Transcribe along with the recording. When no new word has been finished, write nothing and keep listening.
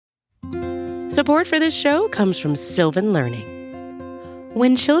Support for this show comes from Sylvan Learning.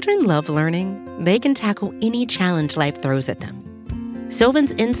 When children love learning, they can tackle any challenge life throws at them.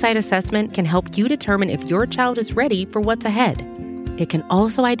 Sylvan's Insight Assessment can help you determine if your child is ready for what's ahead. It can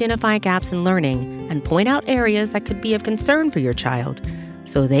also identify gaps in learning and point out areas that could be of concern for your child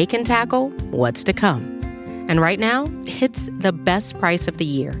so they can tackle what's to come. And right now, it's the best price of the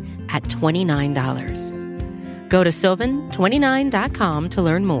year at $29. Go to sylvan29.com to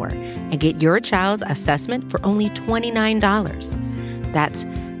learn more and get your child's assessment for only $29. That's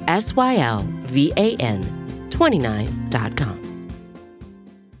SYLVAN 29.com.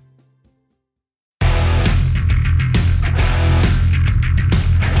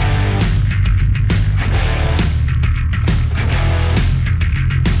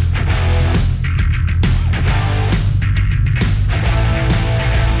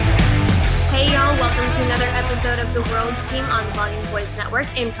 Of the World's Team on the Blogging Boys Network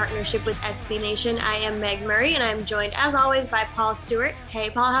in partnership with SB Nation. I am Meg Murray, and I'm joined, as always, by Paul Stewart. Hey,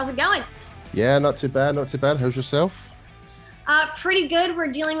 Paul, how's it going? Yeah, not too bad, not too bad. How's yourself? Pretty good. We're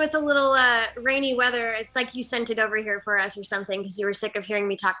dealing with a little rainy weather. It's like you sent it over here for us or something because you were sick of hearing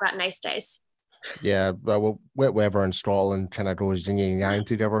me talk about nice days. Yeah, well, wet weather in Scotland kind of goes yin and yang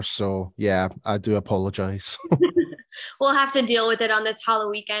together. So, yeah, I do apologize. We'll have to deal with it on this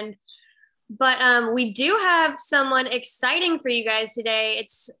Halloween weekend. But we do have someone exciting for you guys today.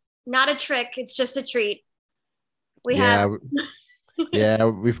 It's not a trick. It's just a treat. We've got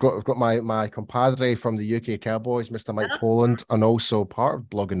my compadre from the UK Cowboys, Mr. Mike Poland, and also part of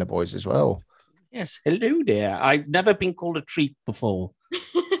Blogging the Boys as well. Yes, hello there. I've never been called a treat before.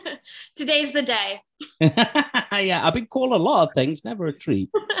 Today's the day. Yeah, I've been called a lot of things, never a treat.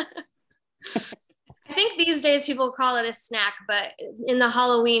 I think these days people call it a snack, but in the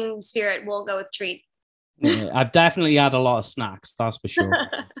Halloween spirit, we'll go with treat. Yeah, I've definitely had a lot of snacks, that's for sure.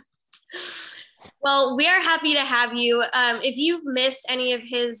 Well, we are happy to have you. If you've missed any of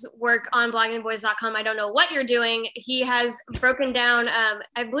his work on bloggingboys.com, I don't know what you're doing. He has broken down,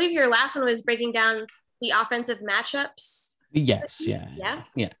 I believe your last one was breaking down the offensive matchups. Yes, yeah.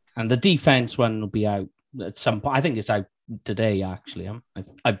 And the defense one will be out at some point. I think it's out today, actually.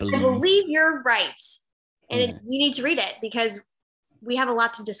 I believe you're right. And you need to read it because we have a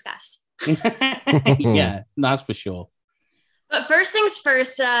lot to discuss. Yeah, that's for sure. But first things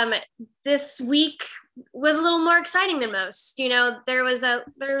first, this week was a little more exciting than most. You know, there was a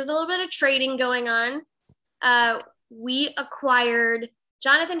little bit of trading going on. We acquired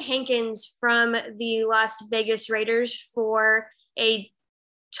Jonathan Hankins from the Las Vegas Raiders for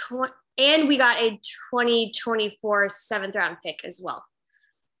and we got a 2024 seventh round pick as well.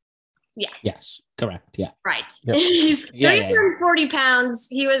 Yeah. Yes, correct. Yeah. Right. Yep. He's 340 pounds.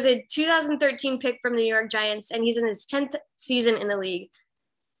 He was a 2013 pick from the New York Giants, and he's in his 10th season in the league.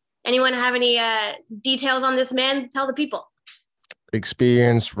 Anyone have any details on this man? Tell the people.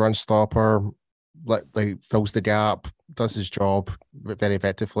 Experience, run stopper, fills the gap, does his job very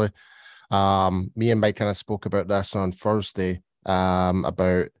effectively. Me and Mike kind of spoke about this on Thursday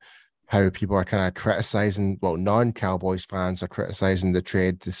about how people are kind of criticizing, non-Cowboys fans are criticizing the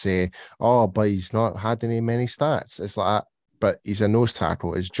trade to say, oh, but he's not had many stats. It's like, but he's a nose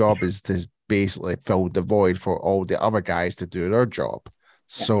tackle. His job is to basically fill the void for all the other guys to do their job. Yeah.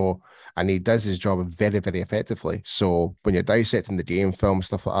 So, and he does his job very, very effectively. So when you're dissecting the game film,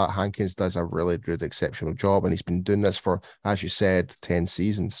 stuff like that, Hankins does a really good, exceptional job. And he's been doing this for, as you said, 10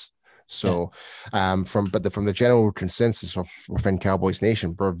 seasons. So from the general consensus within Cowboys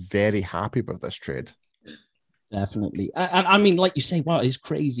Nation, we're very happy with this trade. Definitely. And I mean, like you say, what is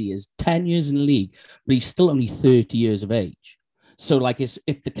crazy is 10 years in the league, but he's still only 30 years of age. So like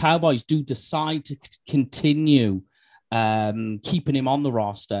if the Cowboys do decide to continue keeping him on the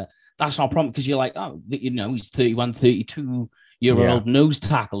roster, that's not a problem because you're like, oh, you know, he's 31, 32-year-old nose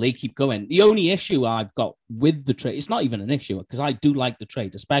tackle. They keep going. The only issue I've got with the trade, it's not even an issue because I do like the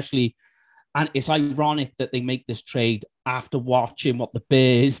trade, especially, and it's ironic that they make this trade after watching what the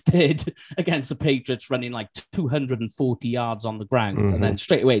Bears did against the Patriots, running like 240 yards on the ground. Mm-hmm. And then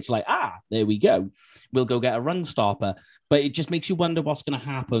straight away, it's like, there we go. We'll go get a run stopper. But it just makes you wonder what's going to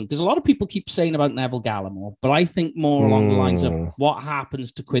happen. Because a lot of people keep saying about Neville Gallimore, but I think more along the lines of what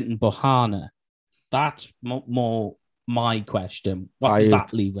happens to Quinton Bohanna. That's more my question. What does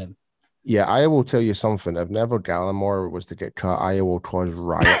that leave him? Yeah, I will tell you something. If Neville Gallimore was to get cut, I will cause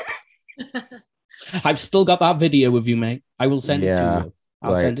riot. I've still got that video of you, mate. I will send it to you.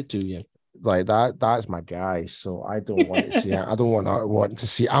 I'll send it to you. Like that's my guy. So I don't want to see it. I don't want to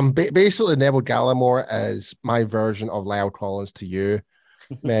see. I'm basically Neville Gallimore is my version of Lyle Collins to you,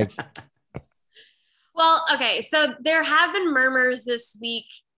 Meg. Well, okay. So there have been murmurs this week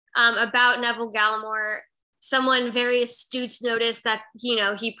about Neville Gallimore. Someone very astute noticed that,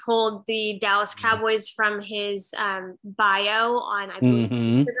 he pulled the Dallas Cowboys from his bio on, I believe,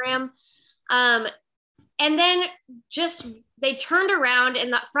 Instagram. And then they turned around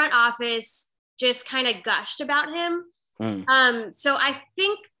and the front office just kind of gushed about him. So I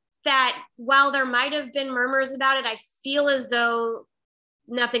think that while there might have been murmurs about it, I feel as though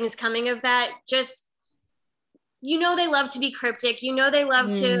nothing is coming of that. Just, they love to be cryptic. They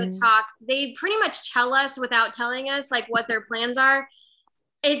love to talk. They pretty much tell us without telling us like what their plans are.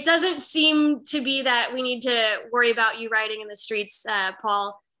 It doesn't seem to be that we need to worry about you riding in the streets,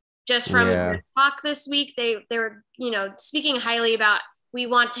 Paul. Just from the talk this week, they were, speaking highly about, we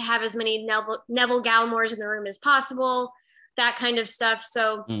want to have as many Neville Gallimores in the room as possible, that kind of stuff.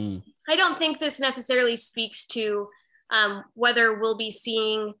 So I don't think this necessarily speaks to whether we'll be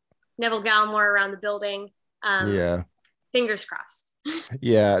seeing Neville Gallimore around the building. Fingers crossed.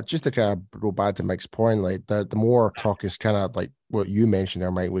 Just to kind of go back to Mike's point, like the more talk is kind of like what you mentioned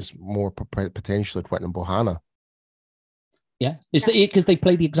there, Mike, was more potentially Quinton Bohanna. Yeah, it's because they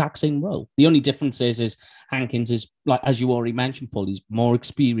play the exact same role. The only difference is Hankins is, like, as you already mentioned, Paul, he's more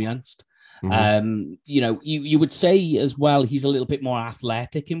experienced. You would say as well, he's a little bit more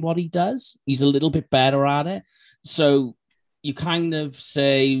athletic in what he does. He's a little bit better at it. So you kind of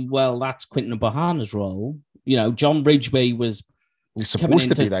say, well, that's Quinton Bohanna's role. John Ridgway was supposed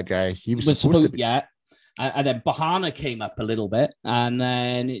to be that guy. He was supposed to be. Yeah. And then Bohanna came up a little bit. And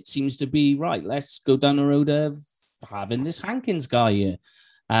then it seems to be, right, let's go down the road of having this Hankins guy here.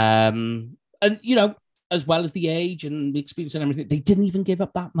 And, as well as the age and the experience and everything, they didn't even give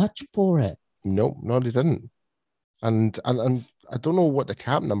up that much for it. No, they didn't. And I don't know what the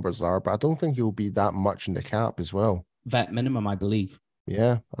cap numbers are, but I don't think he'll be that much in the cap as well. Vet minimum, I believe.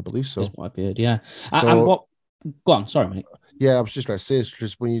 Yeah, I believe so. That's what I've heard, yeah. And what... Go on, sorry, mate. Yeah, I was just going to say, it's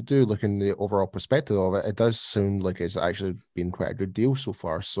just when you do look in the overall perspective of it, it does sound like it's actually been quite a good deal so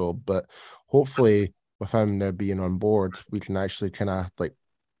far. So, but hopefully with him now being on board, we can actually kind of like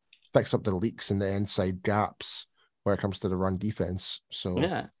fix up the leaks and the inside gaps where it comes to the run defense. So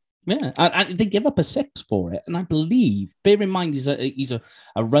yeah. And they give up a 6 for it, and I believe, bear in mind, he's a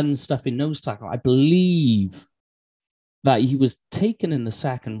run stuffing nose tackle. I believe that he was taken in the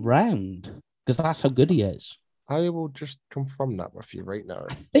second round because that's how good he is. I will just confirm that with you right now.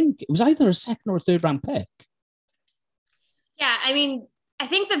 I think it was either a second or a third round pick. Yeah, I mean, I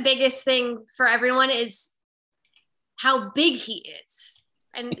think the biggest thing for everyone is how big he is.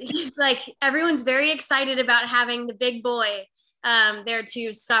 And he's like, everyone's very excited about having the big boy there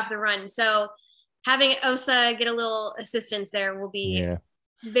to stop the run. So having Osa get a little assistance there will be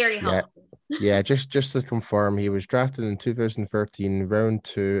very helpful. Yeah, just to confirm, he was drafted in 2013, round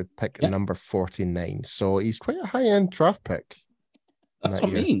 2, pick number 49. So he's quite a high-end draft pick. That's what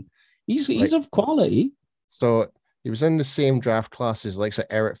I mean. He's of quality. So he was in the same draft classes like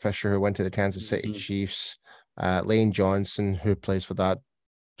Eric Fisher, who went to the Kansas City Chiefs, Lane Johnson, who plays for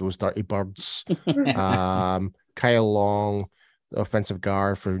those Dirty Birds, Kyle Long, the offensive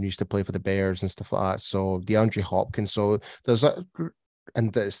guard who used to play for the Bears and stuff like that. So DeAndre Hopkins. So there's that.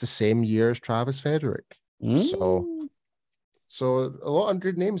 And it's the same year as Travis Frederick. So a lot of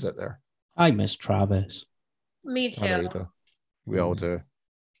good names out there. I miss Travis. Me too. We all do.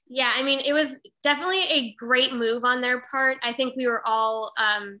 Yeah, I mean, it was definitely a great move on their part. I think we were all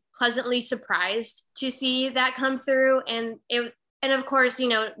pleasantly surprised to see that come through. And of course,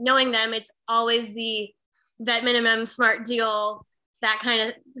 knowing them, it's always the vet minimum, smart deal, that kind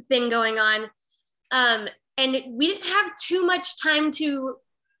of thing going on. And we didn't have too much time to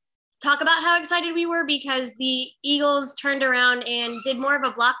talk about how excited we were because the Eagles turned around and did more of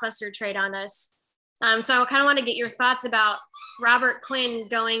a blockbuster trade on us. So I kind of want to get your thoughts about Robert Quinn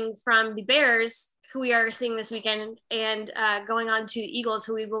going from the Bears, who we are seeing this weekend, and going on to the Eagles,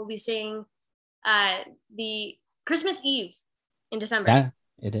 who we will be seeing the Christmas Eve in December. Yeah,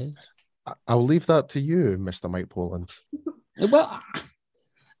 it is. I'll leave that to you, Mr. Mike Poland. Well,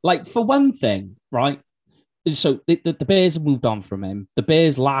 like, for one thing, right? So the Bears have moved on from him. The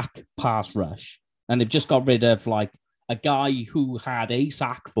Bears lack pass rush, and they've just got rid of like a guy who had a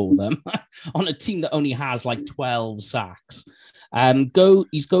sack for them on a team that only has like 12 sacks.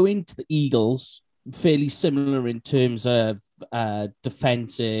 He's going to the Eagles, fairly similar in terms of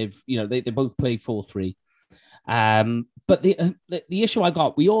defensive. They both play 4-3. But the issue I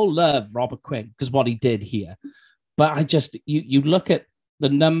got, we all love Robert Quinn because what he did here, but I just you look at the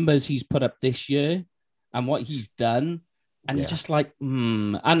numbers he's put up this year and what he's done, and you're just like,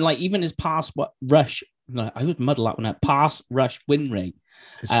 and like even his pass rush, I would muddle that one up. Pass rush win rate,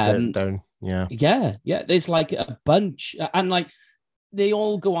 down. Yeah. There's like a bunch, and like they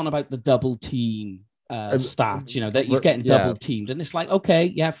all go on about the double team stats, that he's getting yeah. double teamed, and it's like, okay,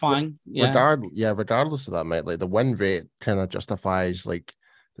 yeah, fine, Regardless of that, mate, like the win rate kind of justifies like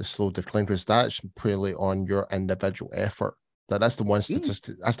the slow decline because that's purely on your individual effort. That's the one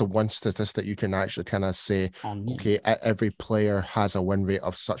statistic. That's the one statistic you can actually kind of say, okay, every player has a win rate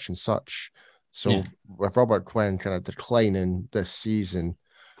of such and such. So with Robert Quinn kind of declining this season,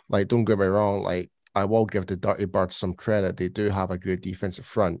 like, don't get me wrong, like, I will give the Dirty Birds some credit. They do have a good defensive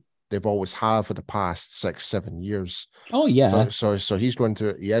front. They've always have for the past 6-7 years. Oh yeah. So he is going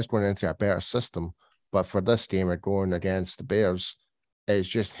into a better system. But for this game, we're going against the Bears. It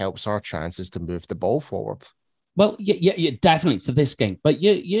just helps our chances to move the ball forward. Well, yeah, definitely for this game. But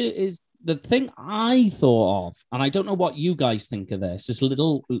is the thing I thought of, and I don't know what you guys think of this. There's a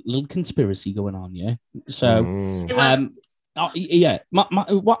little conspiracy going on, yeah. So,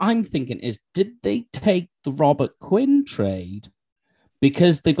 what I'm thinking is, did they take the Robert Quinn trade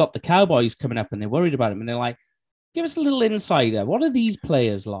because they've got the Cowboys coming up and they're worried about him, and they're like, give us a little insider. What are these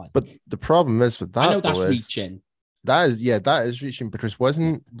players like? But the problem is with that, I know that's reaching. That is reaching because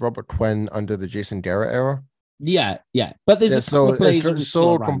wasn't Robert Quinn under the Jason Garrett era? Yeah. But there's a couple of players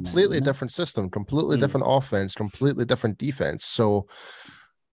so completely different system, completely different offense, completely different defense. So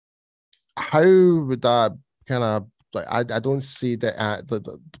how would that kind of like? I don't see that.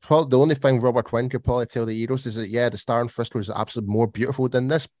 The only thing Robert Quinn could probably tell the Eagles is that the star in Frisco is absolutely more beautiful than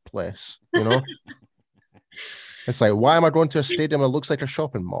this place. It's like, why am I going to a stadium that looks like a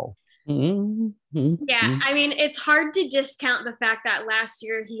shopping mall? Yeah, I mean, it's hard to discount the fact that last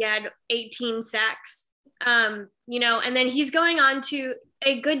year he had 18 sacks. And then he's going on to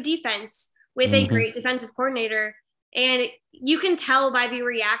a good defense with a great defensive coordinator. And you can tell by the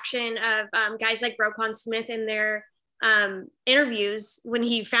reaction of guys like Roquan Smith in their interviews when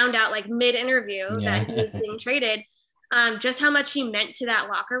he found out, like mid-interview, that he was being traded, just how much he meant to that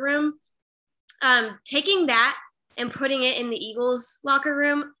locker room. Taking that and putting it in the Eagles locker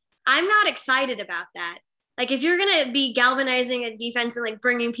room, I'm not excited about that. Like, if you're going to be galvanizing a defense and like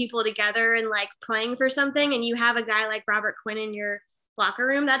bringing people together and like playing for something, and you have a guy like Robert Quinn in your locker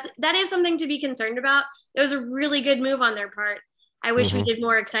room, that is something to be concerned about. It was a really good move on their part. I wish we did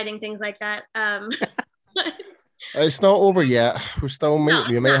more exciting things like that. It's not over yet. We're still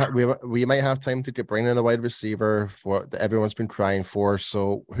we might have time to bring in a wide receiver for that everyone's been crying for.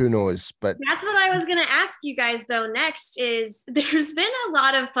 So who knows? But that's what I was going to ask you guys though. Next is there's been a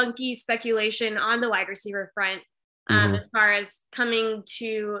lot of funky speculation on the wide receiver front as far as coming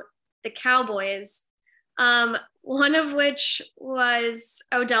to the Cowboys. One of which was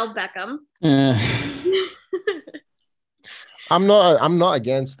Odell Beckham. I'm not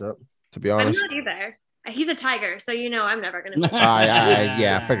against it, to be honest. I'm not either. He's a Tiger, so I'm never going to.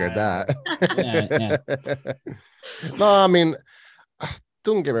 I figured that. No, I mean,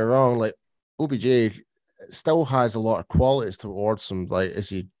 don't get me wrong. Like, OBJ still has a lot of qualities towards him. Like, is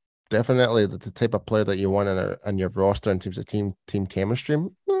he definitely the type of player that you want in your roster in terms of team chemistry?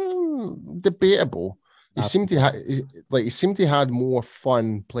 Debatable. He seemed to had more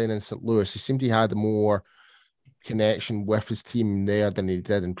fun playing in St. Louis. He seemed to had more connection with his team there than he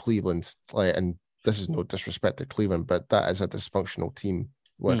did in Cleveland. Like, and this is no disrespect to Cleveland, but that is a dysfunctional team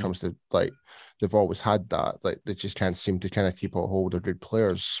when it comes to, like, they've always had that. Like, they just can't seem to kind of keep a hold of good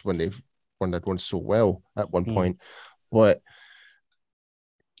players when they're going so well at one point. But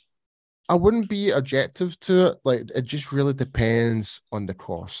I wouldn't be objective to it. Like, it just really depends on the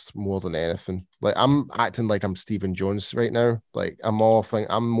cost more than anything. Like, I'm acting like I'm Stephen Jones right now. Like, I'm more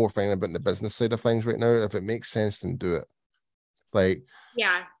thinking about the business side of things right now. If it makes sense, then do it. Like,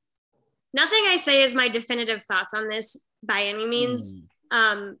 yeah. Nothing I say is my definitive thoughts on this by any means.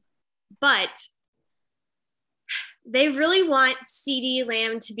 But they really want CeeDee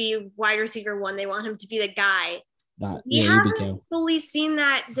Lamb to be wide receiver one. They want him to be the guy. We haven't fully seen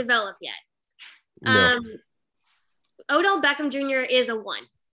that develop yet. No. Odell Beckham Jr. is a one.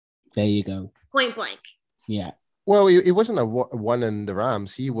 There you go. Point blank. Yeah. Well, he wasn't a one in the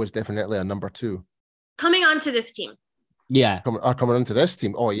Rams. He was definitely a number two. Coming onto this team. Yeah. Coming into this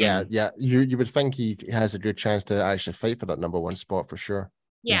team. Oh, yeah. You would think he has a good chance to actually fight for that number one spot for sure.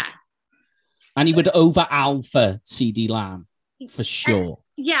 Yeah. And he would over alpha CeeDee Lamb for sure.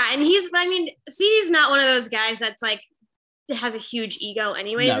 And CeeDee's not one of those guys that's like, has a huge ego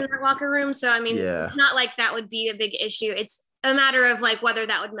anyways in the locker room. So, it's not like that would be a big issue. It's a matter of like whether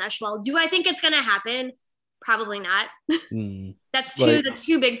that would mesh well. Do I think it's going to happen? Probably not. That's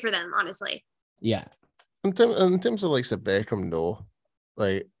too big for them, honestly. Yeah. In terms of like Beckham though,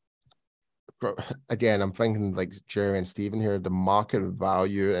 like again, I'm thinking like Jerry and Stephen here, the market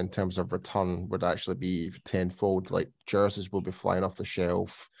value in terms of return would actually be tenfold. Like jerseys will be flying off the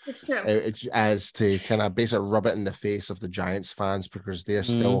shelf. It's true. It's as to kind of basically rub it in the face of the Giants fans because they're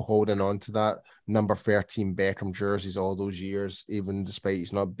still holding on to that number 13 Beckham jerseys all those years, even despite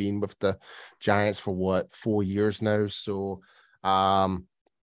he's not been with the Giants for 4 years now. So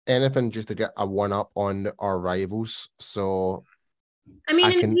anything just to get a one up on our rivals. So I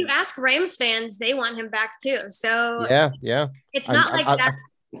mean, if you ask Rams fans, they want him back too. So yeah. It's not like that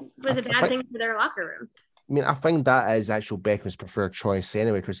was a bad thing for their locker room. I mean, I think that is actual Beckham's preferred choice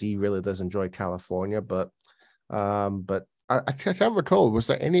anyway, because he really does enjoy California. But I can't recall. Was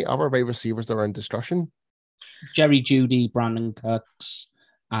there any other wide receivers that were in discussion? Jerry Jeudy, Brandon Cooks,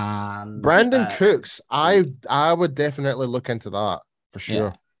 and Brandon Cooks. I would definitely look into that for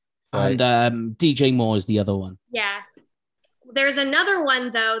sure. Yeah. And DJ Moore is the other one. Yeah. There's another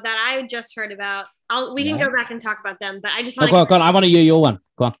one though that I just heard about. We can go back and talk about them, but I just want to go on. I want to hear your one.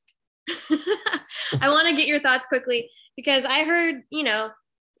 Go on. I want to get your thoughts quickly because I heard,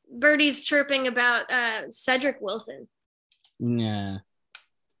 birdies chirping about Cedric Wilson. Yeah.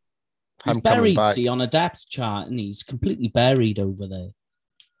 He's buried, see, on a depth chart, and he's completely buried over there.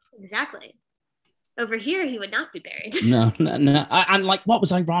 Exactly. Over here, he would not be buried. No. And like, what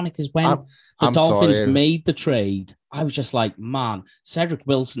was ironic is when the Dolphins made the trade, I was just like, man, Cedric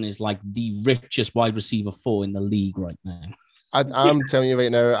Wilson is like the richest wide receiver 4 in the league right now. I'm telling you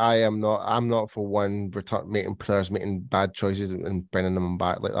right now, I'm not for one making players making bad choices and bringing them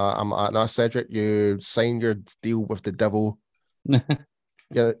back like that. No, Cedric, you signed your deal with the devil.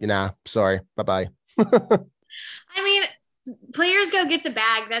 Sorry, bye. I mean, players go get the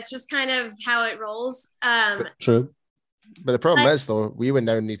bag. That's just kind of how it rolls. True. But the problem is, though, we would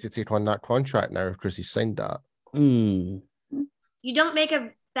now need to take on that contract now because he signed that. You don't make a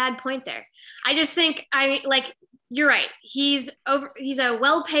bad point there. I just think you're right. He's a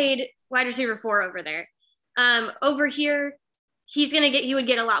well-paid wide receiver 4 over there. Over here, he would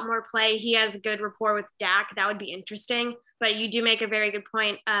get a lot more play. He has a good rapport with Dak. That would be interesting. But you do make a very good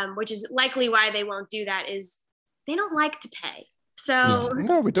point, which is likely why they won't do that is they don't like to pay. So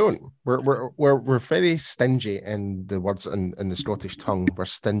no, we don't. We're very stingy in the words in the Scottish tongue. We're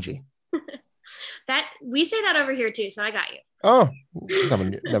stingy. That we say that over here too. So I got you. Oh,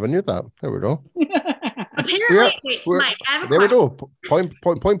 never knew that. There we go. Apparently, Mike, I have a there we go.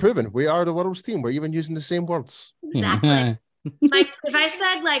 Point proven. We are the world's team. We're even using the same words. Exactly. Mike, if I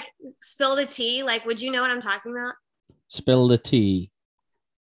said spill the tea, would you know what I'm talking about? Spill the tea.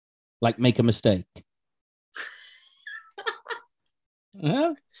 Make a mistake.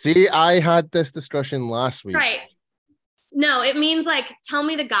 See, I had this discussion last week. Right. No, it means tell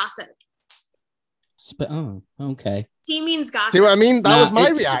me the gossip. Okay. Tea means gossip. See what I mean? That was my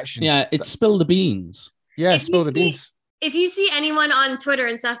reaction. Yeah, it's spill the beans. Yeah, spill the beans. If you see anyone on Twitter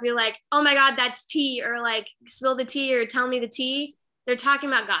and stuff be like, oh my God, that's tea, or spill the tea or tell me the tea, they're talking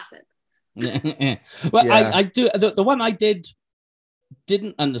about gossip. Well, yeah. I do. The one I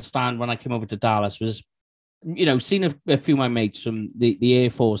didn't understand when I came over to Dallas was, seeing a few of my mates from the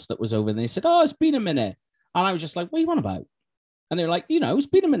Air Force that was over, and they said, oh, it's been a minute. And I was just like, what are you on about? And they were like, it's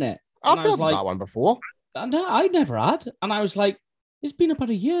been a minute. I've heard that one before. And I never had. And I was like, it's been about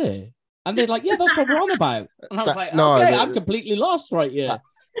a year. And they're like, yeah, that's what we're on about. And I was I'm completely lost right here.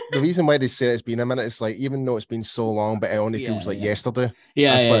 The reason why they say it's been a minute is even though it's been so long, but it only feels like yesterday.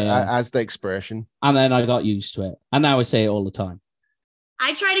 Yeah, as the expression. And then I got used to it. And now I say it all the time.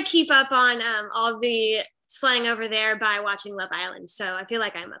 I try to keep up on all the slang over there by watching Love Island. So I feel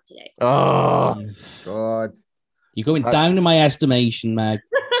like I'm up to date. Oh, God. You're going down in my estimation, Meg.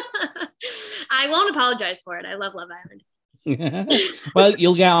 I won't apologize for it. I love Love Island. Well,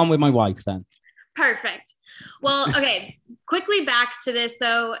 you'll get on with my wife then. Perfect. Well, okay. Quickly back to this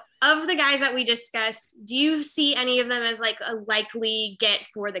though. Of the guys that we discussed, do you see any of them as a likely get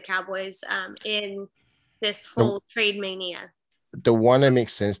for the Cowboys in this whole trade mania? The one that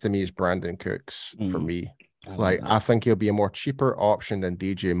makes sense to me is Brandon Cooks for me. I think he'll be a more cheaper option than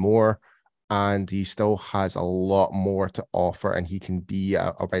DJ Moore, and he still has a lot more to offer, and he can be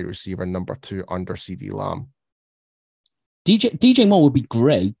a wide receiver number 2 under CeeDee Lamb. DJ Moore would be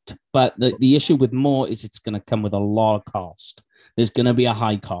great, but the issue with Moore is it's going to come with a lot of cost. There's going to be a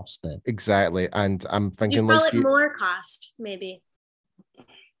high cost there. Exactly, and I'm thinking you call it more cost, maybe.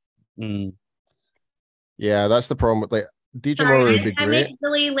 Yeah, that's the problem with DJ Moore would be great. I make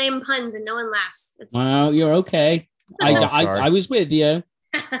really lame puns and no one laughs. Well, you're okay. I was with you.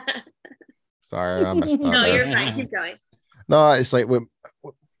 Sorry, I messed up. No, you're fine. Keep going. No, it's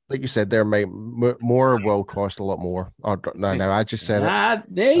like you said, there might more will cost a lot more. Oh, no, I just said it.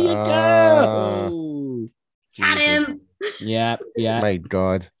 There you go. Got him. Yeah. My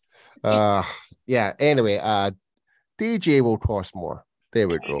God. Yeah. Anyway, DJ will cost more. There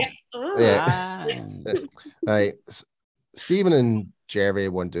we go. Yeah. Right. Stephen and Jerry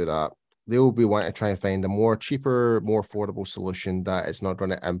won't do that. They'll be wanting to try and find a more cheaper, more affordable solution that is not going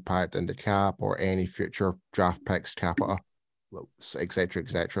to impact in the cap or any future draft picks, capita, etc.,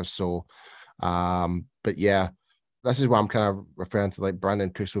 etc. So, but yeah, this is what I'm kind of referring to. Like Brandon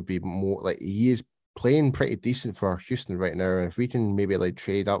Cooks would be more like he is playing pretty decent for Houston right now. And if we can maybe like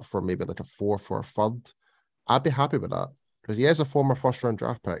trade up for maybe like a 4th or a 3rd, I'd be happy with that because he is a former 1st-round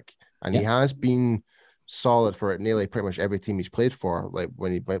draft pick and he has been solid for nearly pretty much every team he's played for. Like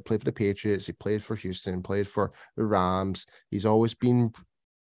when he played for the Patriots, he played for Houston, played for the Rams. He's always been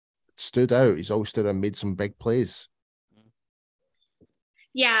stood out. He's always stood out and made some big plays.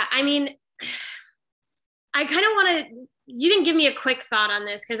 Yeah, I mean, I kind of want to. You can give me a quick thought on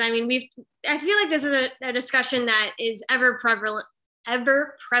this because I mean, I feel like this is a discussion that is ever prevalent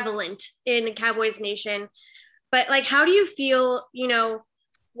in Cowboys Nation. But like, how do you feel?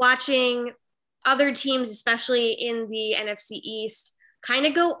 Watching other teams, especially in the NFC East, kind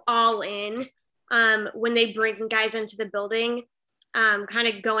of go all in when they bring guys into the building, kind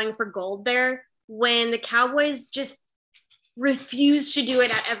of going for gold there, when the Cowboys just refuse to do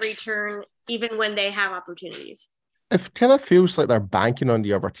it at every turn, even when they have opportunities. It kind of feels like they're banking on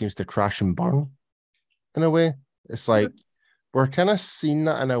the other teams to crash and burn in a way. It's like we're kind of seeing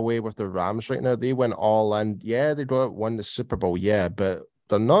that in a way with the Rams right now. They went all in. Yeah, they won the Super Bowl. Yeah, but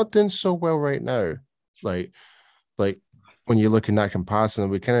they're not doing so well right now. Like when you look in that comparison,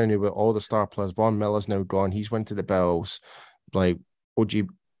 we kind of knew with all the star players. Von Miller's now gone. He's went to the Bills. Like OG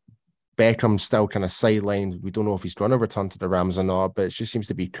Beckham's still kind of sidelined. We don't know if he's going to return to the Rams or not, but it just seems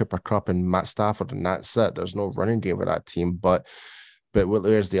to be Cooper Kupp and Matt Stafford, and that's it. There's no running game with that team. But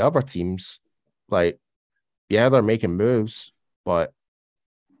there's the other teams. Like, yeah, they're making moves, but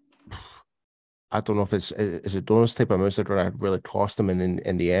I don't know if is it those type of moves that are going to really cost them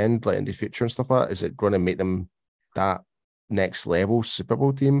in the end, like in the future and stuff like that? Is it going to make them that next level Super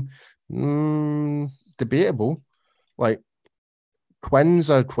Bowl team? Debatable. Like, Twins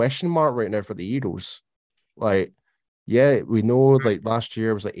are a question mark right now for the Eagles. Like, yeah, we know like last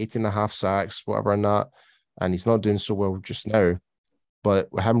year was like 18.5 sacks, whatever, and he's not doing so well just now.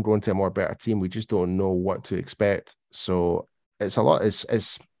 But with him going to a more better team, we just don't know what to expect. So it's a lot.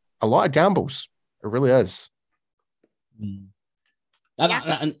 It's a lot of gambles. It really is. And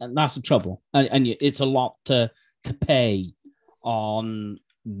that's the trouble. And it's a lot to pay on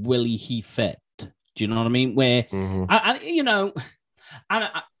will he fit? Do you know what I mean? Where,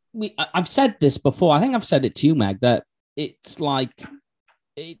 I've said this before. I think I've said it to you, Meg, that it's like,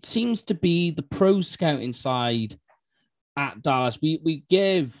 it seems to be the pro scouting side at Dallas. We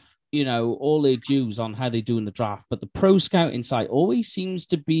give, all their dues on how they do in the draft, but the pro scouting side always seems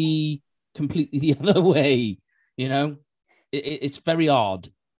to be completely the other way. It's very odd,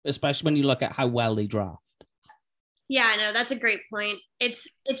 especially when you look at how well they draft. Yeah, no, that's a great point. It's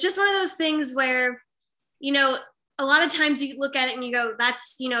just one of those things where, a lot of times you look at it and you go,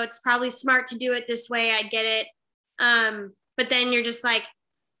 that's, it's probably smart to do it this way. I get it. But then you're just like,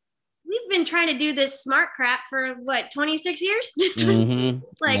 we've been trying to do this smart crap for 26 years?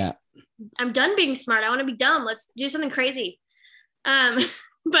 I'm done being smart. I want to be dumb. Let's do something crazy. But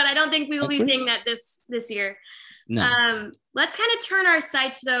I don't think we will be seeing that this year. No. Let's kind of turn our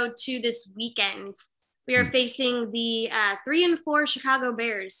sights though to this weekend. We are facing the 3-4 Chicago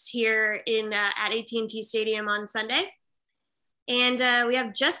Bears here at AT&T Stadium on Sunday. And we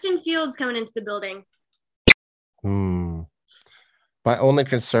have Justin Fields coming into the building. My only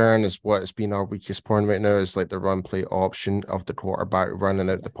concern is what has been our weakest point right now is like the run play option of the quarterback running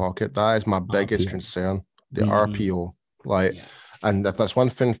out the pocket. That is my biggest concern. The RPO. And if that's one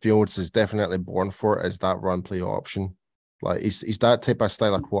thing Fields is definitely born for, is that run play option. Like he's that type of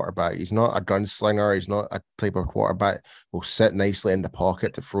style of quarterback. He's not a gunslinger. He's not a type of quarterback who'll sit nicely in the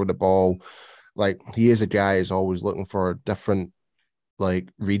pocket to throw the ball. Like he is a guy who's always looking for different like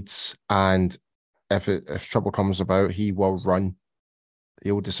reads, and if trouble comes about, he will run.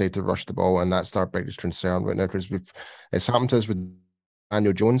 He'll decide to rush the ball, and that's our biggest concern right now because it's happened to us with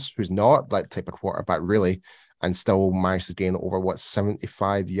Daniel Jones, who's not that type of quarterback really, and still managed to gain over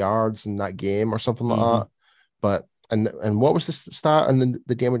 75 yards in that game or something like that. But and what was the start in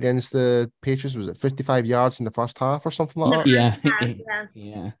the game against the Patriots? Was it 55 yards in the first half or something like that?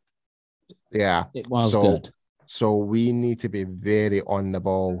 Yeah. It was good. So we need to be very on the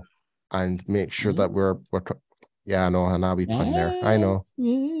ball and make sure that we're. Yeah, I know, and I'll be playing there. I know.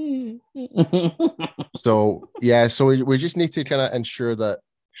 So yeah, so we just need to kind of ensure that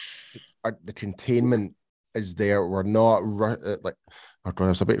the containment is there. We're not like, oh God, I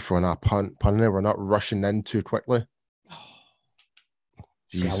was a bit throwing a pun there. We're not rushing in too quickly.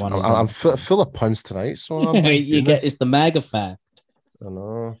 See, Jeez, I'm full of puns tonight. So you get it's the mega fact. I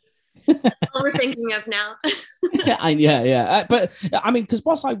know. All we're thinking of now. Yeah. But I mean, because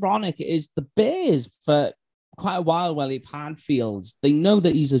what's ironic is the Bears for quite a while, while they've had Fields, they know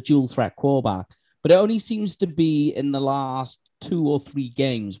that he's a dual threat quarterback, but it only seems to be in the last 2 or 3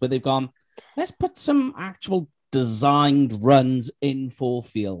 games where they've gone, let's put some actual designed runs in for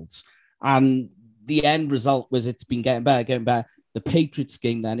Fields. And the end result was it's been getting better. The Patriots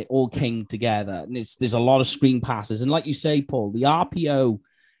game, then it all came together, and there's a lot of screen passes. And like you say, Paul, the RPO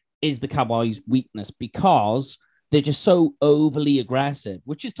is the Cowboys' weakness because they're just so overly aggressive,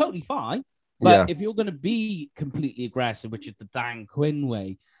 which is totally fine. But if you're going to be completely aggressive, which is the Dan Quinn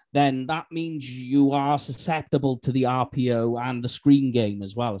way, then that means you are susceptible to the RPO and the screen game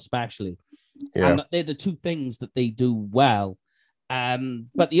as well, especially. Yeah. And they're the 2 things that they do well.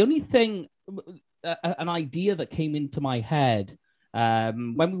 But the only thing, an idea that came into my head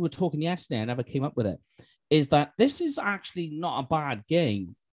when we were talking yesterday, I never came up with it, is that this is actually not a bad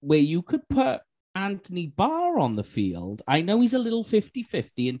game where you could put Anthony Barr on the field. I know he's a little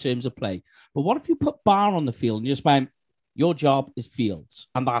 50-50 in terms of play, but what if you put Barr on the field and just went, your job is Fields,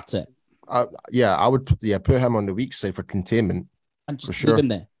 and that's it? I would put him on the weak side for containment. And just for sure. Leave him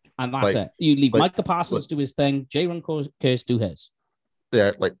there, and that's it. You leave Micah Parsons do his thing, Jaron Kearse do his.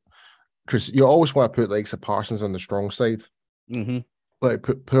 Yeah, because you always want to put like Parsons on the strong side. Mm-hmm. Like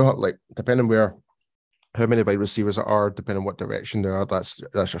put depending where, how many wide receivers there are, depending on what direction they are, that's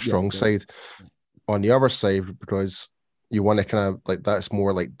your strong side. Yeah. On the other side, because you want to kind of that's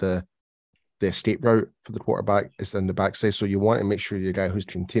more like the escape route for the quarterback is in the backside. So you want to make sure the guy who's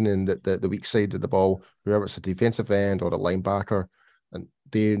containing the weak side of the ball, whoever it's a defensive end or the linebacker, and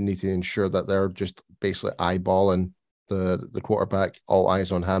they need to ensure that they're just basically eyeballing the quarterback, all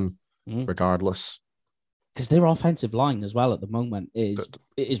eyes on him, regardless. Because their offensive line as well at the moment is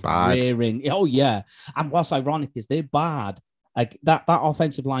bad. rearing. Oh yeah, and what's ironic is they're bad. Like that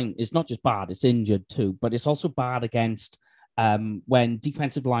offensive line is not just bad; it's injured too, but it's also bad against when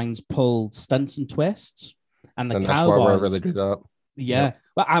defensive lines pull stunts and twists, and Cowboys. That's why we're really good at. Yeah,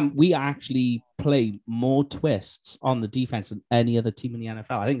 but we actually play more twists on the defense than any other team in the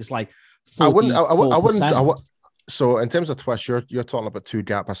NFL. I think it's like 44%. I wouldn't. So in terms of twists, you're talking about 2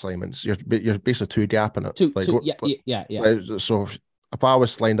 gap assignments. You're basically 2 gapping it. Yeah. So if I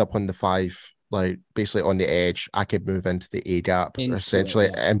was lined up on the 5, basically on the edge, I could move into the A gap, essentially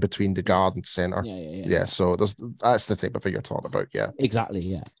in between the guard and center. Yeah. So that's the type of thing you're talking about. Yeah.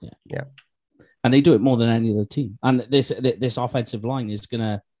 Exactly. Yeah. And they do it more than any other team. And this offensive line is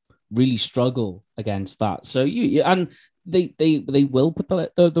gonna really struggle against that. So they will put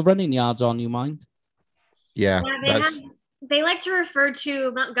the running yards on, you mind? Yeah, they like to refer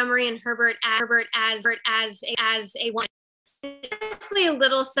to Montgomery and Herbert as a one. It's actually a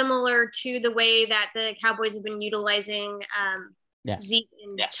little similar to the way that the Cowboys have been utilizing Zeke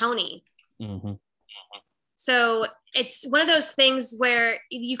and Tony. Mm-hmm. So it's one of those things where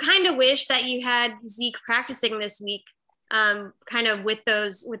you kind of wish that you had Zeke practicing this week, kind of with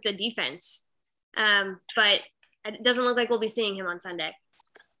the defense. But it doesn't look like we'll be seeing him on Sunday.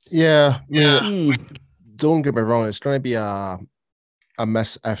 Yeah. Don't get me wrong, it's going to be a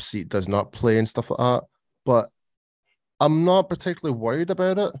miss if Zeke does not play and stuff like that, but I'm not particularly worried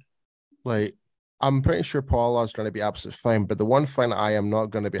about it. I'm pretty sure Pollard's going to be absolutely fine, but the one thing I am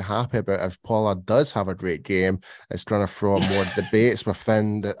not going to be happy about if Pollard does have a great game is going to throw more debates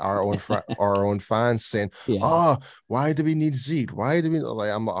within our own fans saying, why do we need Zeke? Why do we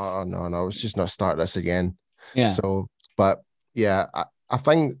no, let's just not start this again. Yeah. So, but yeah, I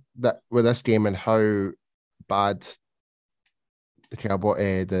think that with this game and how bad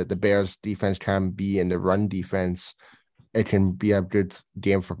the Bears defense can be in the run defense, it can be a good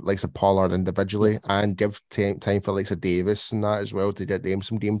game for Pollard individually and give time for Davis and that as well to get them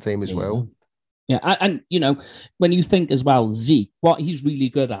some game time as well. Yeah, and when you think as well, Zeke, what he's really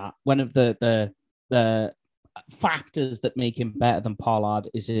good at, one of the factors that make him better than Pollard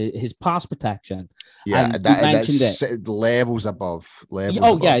is his pass protection. Yeah, that's levels above.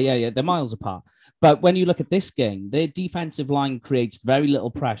 Yeah, they're miles apart. But when you look at this game, their defensive line creates very little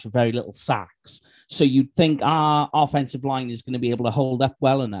pressure, very little sacks. So you'd think our offensive line is going to be able to hold up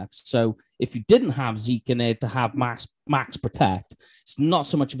well enough. So if you didn't have Zeke in there to have max protect, it's not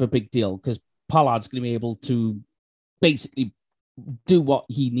so much of a big deal because Pollard's going to be able to basically do what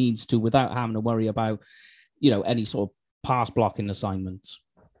he needs to without having to worry about, any sort of pass blocking assignments.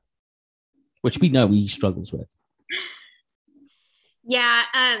 which we know he struggles with. Yeah,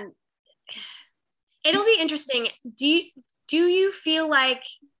 it'll be interesting. Do you feel like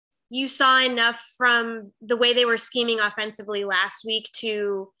you saw enough from the way they were scheming offensively last week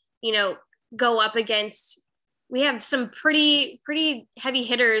to, go up against? We have some pretty heavy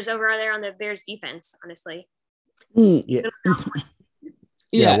hitters over there on the Bears defense, honestly.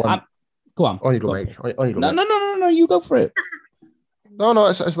 Yeah. Go on. On you go, Mike. No, you go for it. No,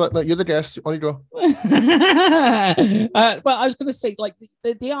 it's like you're the guest. On you go. But I was going to say, like,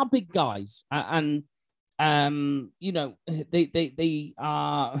 they are big guys, and they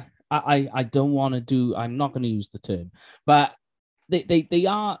are. I don't want to do. I'm not going to use the term, but they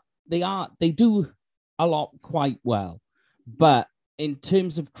do a lot quite well. But in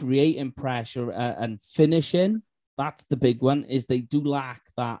terms of creating pressure and finishing, that's the big one. Is they do lack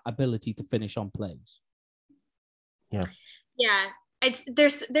that ability to finish on plays. Yeah. It's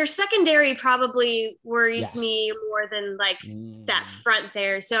their secondary probably worries me more than like that front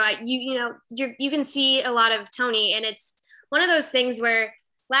there. So you can see a lot of Tony, and it's one of those things where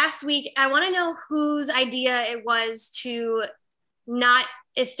last week I want to know whose idea it was to not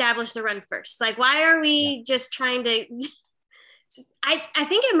establish the run first. Like, why are we just trying to? I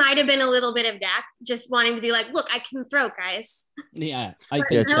think it might have been a little bit of Dak just wanting to be like, look, I can throw, guys. Yeah, I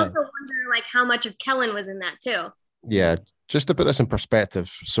also wonder like how much of Kellen was in that too. Yeah. Just to put this in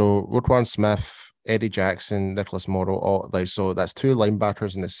perspective, so Roquan Smith, Eddie Jackson, Nicholas Morrow, so that's 2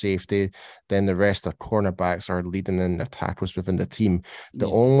 linebackers and a safety. Then the rest of cornerbacks are leading in their tackles within the team. The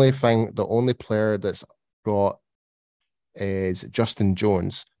only player that's got is Justin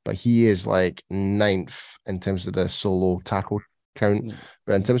Jones, but he is like 9th in terms of the solo tackle count.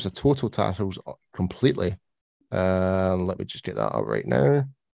 But in terms of total tackles, completely. Let me just get that up right now.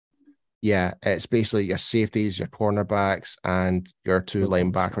 Yeah, it's basically your safeties, your cornerbacks, and your 2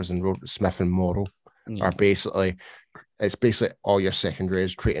 linebackers, and Smith and Morrow are basically all your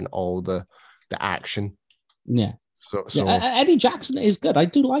secondaries creating all the action. Yeah. So Eddie Jackson is good. I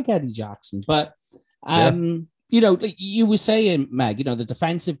do like Eddie Jackson, but like you were saying, Meg, the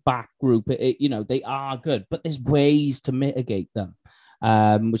defensive back group, they are good, but there's ways to mitigate them,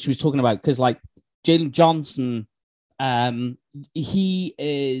 which we was talking about, because like Jalen Johnson. He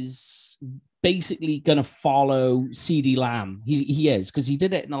is basically going to follow CeeDee Lamb. He is, because he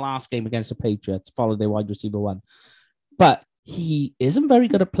did it in the last game against the Patriots, follow their wide receiver 1. But he isn't very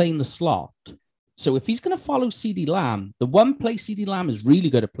good at playing the slot. So if he's going to follow CeeDee Lamb, the one place CeeDee Lamb is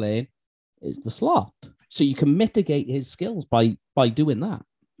really good at playing is the slot. So you can mitigate his skills by doing that.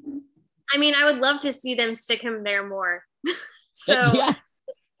 I mean, I would love to see them stick him there more. So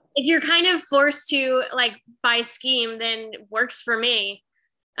if you're kind of forced to like by scheme, then works for me.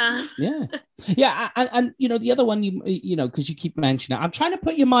 And the other one, because you keep mentioning it, I'm trying to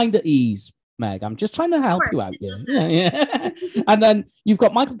put your mind at ease, Meg. I'm just trying to help you out here. Yeah. And then you've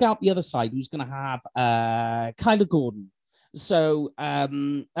got Michael Gallup the other side, who's going to have Kyler Gordon. So,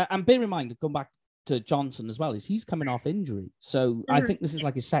 and bear in mind, going back to Johnson as well, is he's coming off injury. So I think this is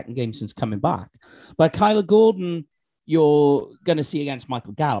like his second game since coming back. But Kyler Gordon, you're going to see against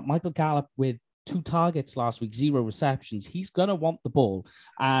Michael Gallup. Michael Gallup with 2 targets last week, 0 receptions. He's going to want the ball.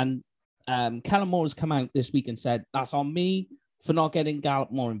 And Kellen Moore has come out this week and said, that's on me for not getting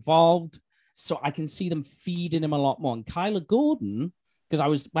Gallup more involved. So I can see them feeding him a lot more. And Kyler Gordon, because I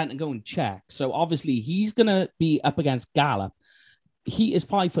went and go and check. So obviously he's going to be up against Gallup. He is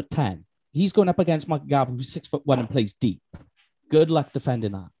 5'10". He's going up against Michael Gallup, who's 6'1" and plays deep. Good luck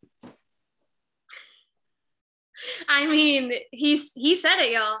defending that. I mean, he said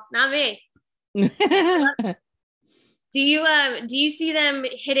it, y'all, not me. Do you see them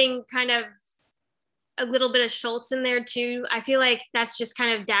hitting kind of a little bit of Schultz in there too? I feel like that's just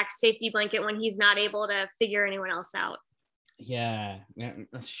kind of Dak's safety blanket when he's not able to figure anyone else out. Yeah.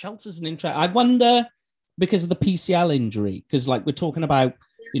 Schultz is an interest. I wonder, because of the PCL injury, because like we're talking about,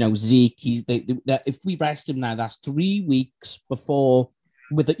 Zeke, if we rest him now, that's 3 weeks before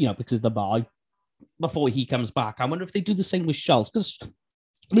because of the bye, before he comes back. I wonder if they do the same with Schultz, because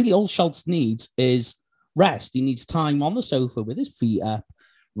really all Schultz needs is rest. He needs time on the sofa with his feet up,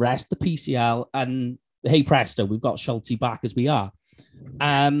 rest the PCL, and hey presto, we've got Schultz back as we are.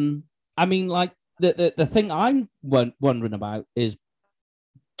 I mean, like the thing I'm wondering about is,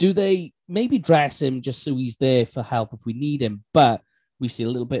 do they maybe dress him just so he's there for help if we need him? But we see a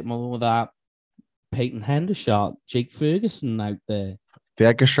little bit more of that Peyton Hendershot, Jake Ferguson out there.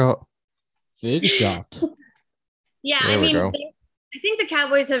 Ferguson. Yeah, I mean, I think the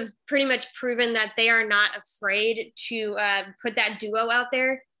Cowboys have pretty much proven that they are not afraid to put that duo out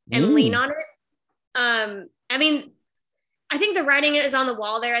there and lean on it. I mean, I think the writing is on the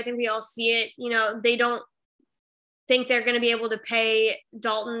wall there. I think we all see it. You know, they don't think they're going to be able to pay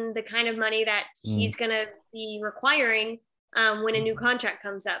Dalton the kind of money that he's going to be requiring when a new contract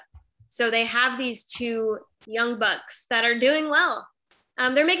comes up. So they have these two young bucks that are doing well.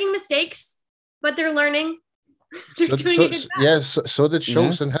 They're making mistakes, but they're learning. So did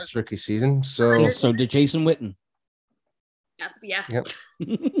Schultz in his rookie season. So did Jason Witten. Yeah. Yep. So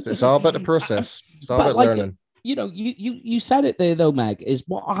it's all about the process. It's all about learning. You know, you said it there though, Meg. Is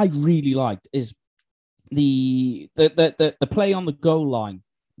what I really liked is the play on the goal line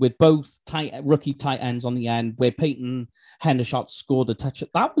with both rookie tight ends on the end, where Peyton Hendershot scored a touch.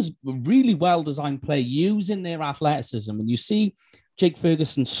 That was a really well designed play using their athleticism, and you see Jake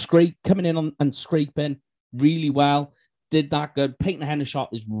Ferguson coming in and scraping really well. Did that good. Peyton Hendershot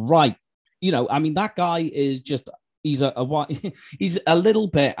is right. You know, I mean, that guy is just he's he's a little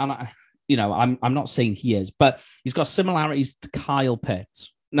bit, and I'm not saying he is, but he's got similarities to Kyle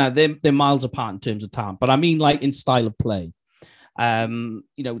Pitts. Now they're miles apart in terms of talent, but I mean like in style of play. You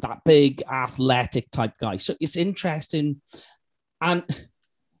know, that big athletic type guy. So it's interesting. And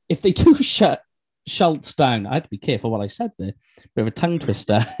if they do shut Schultz down, I had to be careful what I said there. Bit of a tongue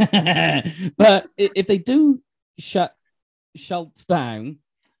twister. But if they do shut Schultz down,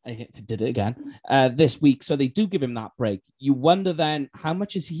 I did it again this week. So they do give him that break. You wonder then how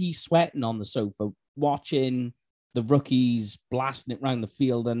much is he sweating on the sofa watching the rookies blasting it around the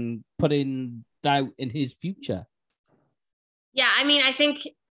field and putting doubt in his future? Yeah, I mean, I think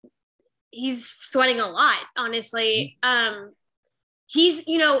he's sweating a lot, honestly.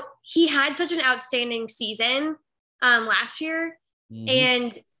 He had such an outstanding season last year,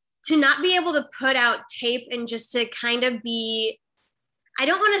 and to not be able to put out tape and just to kind of be, I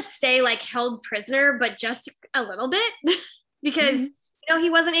don't want to say like held prisoner, but just a little bit because, he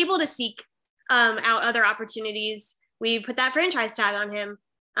wasn't able to seek out other opportunities. We put that franchise tag on him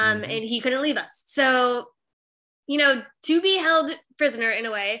and he couldn't leave us. So, to be held prisoner in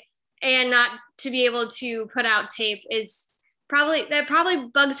a way and not to be able to put out tape is probably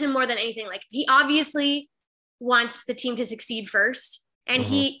bugs him more than anything. Like, he obviously wants the team to succeed first. And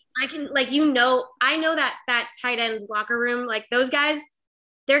I know that tight end locker room, like those guys,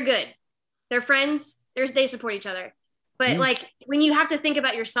 they're good. They're friends. They support each other. But like, when you have to think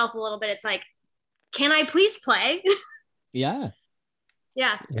about yourself a little bit, it's like, can I please play? Yeah.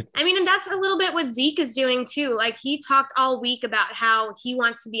 Yeah. I mean, and that's a little bit what Zeke is doing too. Like, he talked all week about how he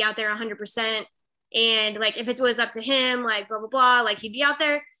wants to be out there 100%. And like, if it was up to him, like blah, blah, blah, like he'd be out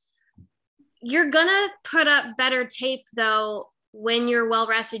there. You're going to put up better tape though when you're well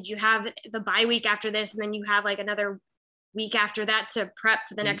rested. You have the bye week after this, and then you have like another week after that to prep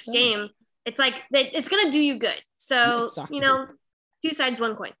for the next game. It's like, it's going to do you good. So, exactly. Two sides,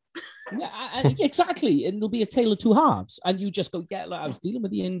 one coin. Yeah, exactly. And it'll be a tale of two halves. And you just go, look, I was dealing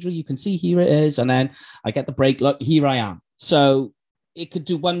with the injury. You can see here it is. And then I get the break. Look, here I am. So it could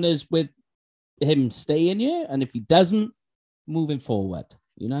do wonders with him staying here. And if he doesn't, moving forward,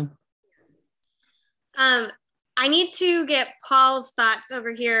 I need to get Paul's thoughts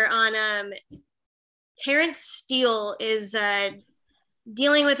over here on Terrence Steele is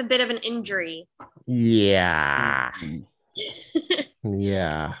dealing with a bit of an injury. Yeah.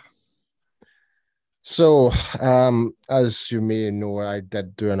 Yeah. So, as you may know, I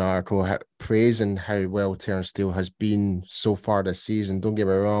did do an article praising how well Terrence Steele has been so far this season. Don't get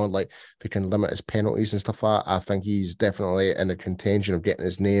me wrong, like, if he can limit his penalties and stuff like that, I think he's definitely in the contention of getting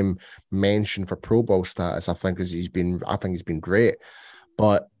his name mentioned for Pro Bowl status. I think he's been great.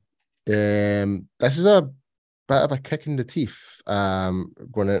 But this is a bit of a kick in the teeth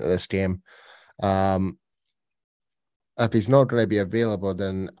going into this game. If he's not going to be available,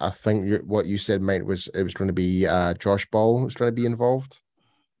 then I think what you said, Mike, was it was going to be Josh Ball was going to be involved.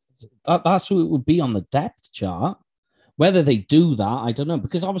 That's who it would be on the depth chart. Whether they do that, I don't know,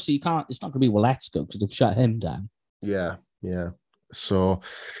 because obviously you can't. It's not going to be Waletzko because they've shut him down. Yeah. So,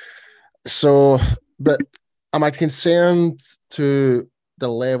 but am I concerned to the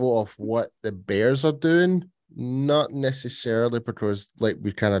level of what the Bears are doing? Not necessarily, because like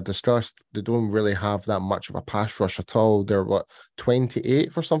we kind of discussed, they don't really have that much of a pass rush at all. They're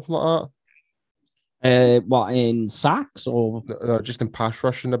 28th or something like that. What, in sacks or no, just in pass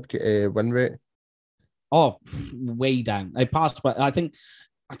rush in the win rate? Oh, way down. I passed, but I think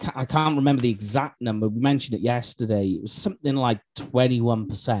I can't remember the exact number. We mentioned it yesterday. It was something like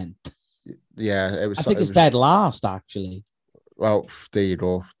 21%. Yeah, it was. I think it's dead last, actually. Well, there you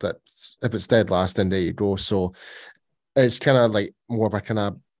go. That's if it's dead last, then there you go. So it's kind of like more of a kind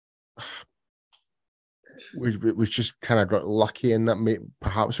of we just kind of got lucky in that.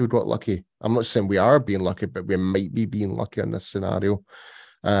 Perhaps we got lucky. I'm not saying we are being lucky, but we might be being lucky in this scenario.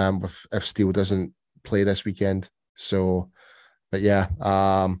 If Steele doesn't play this weekend. So, but yeah,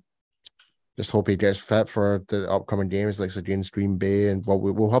 just hope he gets fit for the upcoming games like against Green Bay, and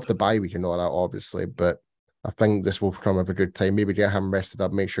we'll have the bye week and all that, obviously. But I think this will come at a good time. Maybe get him rested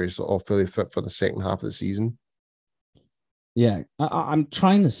up, make sure he's all fully fit for the second half of the season. Yeah, I'm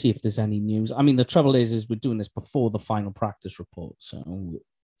trying to see if there's any news. I mean, the trouble is we're doing this before the final practice report, so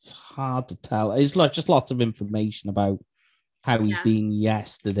it's hard to tell. It's like just lots of information about how he's been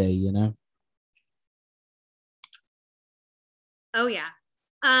yesterday, you know. Oh yeah.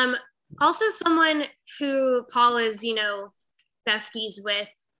 Also, someone who Paul is, besties with,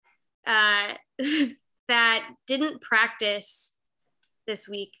 that didn't practice this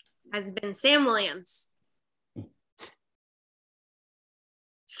week has been Sam Williams.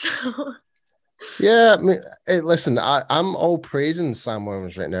 So yeah, I mean, hey, listen, I'm all praising Sam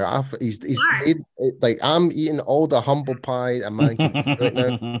Williams right now. He's made like I'm eating all the humble pie a man can eat right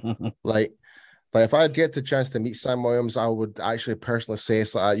now. Like if I get the chance to meet Sam Williams, I would actually personally say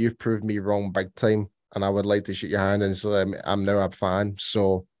it's like you've proved me wrong big time, and I would like to shake your hand and say I'm now a fan.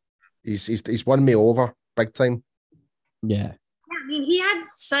 So he's won me over big time. Yeah. I mean, he had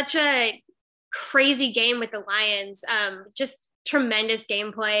such a crazy game with the Lions. Just tremendous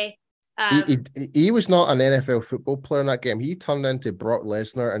gameplay. He was not an NFL football player in that game. He turned into Brock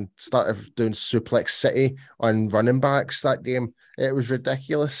Lesnar and started doing suplex city on running backs that game. It was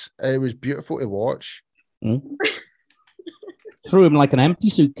ridiculous. It was beautiful to watch. Threw him like an empty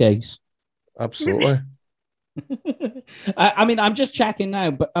suitcase. Absolutely. I mean, I'm just checking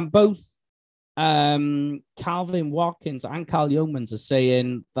now, but both Calvin Watkins and Carl Yeomans are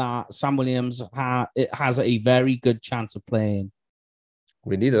saying that Sam Williams has a very good chance of playing.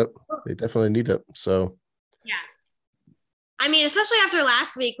 We need it. They definitely need it. So, yeah. I mean, especially after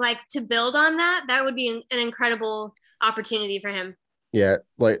last week, like to build on that would be an incredible opportunity for him. Yeah,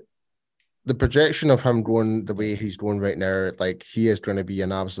 like the projection of him going the way he's going right now, like he is going to be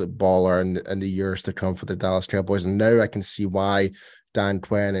an absolute baller in the years to come for the Dallas Cowboys. And now I can see why Dan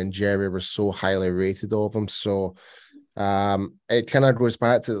Quinn and Jerry were so highly rated of him. So it kind of goes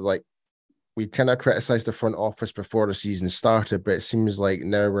back to like, we kind of criticized the front office before the season started, but it seems like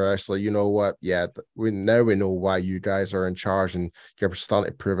now we're actually, you know what? Yeah, we know why you guys are in charge, and you're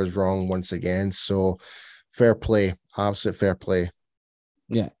starting to prove us wrong once again. So fair play, absolute fair play.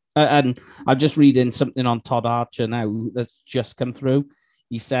 Yeah. And I'm just reading something on Todd Archer now that's just come through.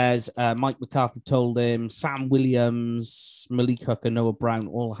 He says Mike McCarthy told him Sam Williams, Malik Hooker, Noah Brown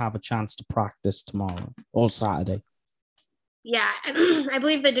all have a chance to practice tomorrow or Saturday. Yeah, I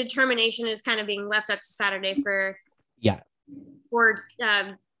believe the determination is kind of being left up to Saturday for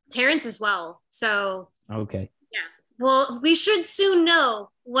Terrence as well. So okay, yeah. Well, we should soon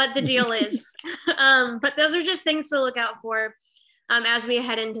know what the deal is. But those are just things to look out for as we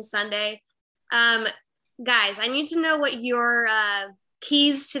head into Sunday. Guys, I need to know what your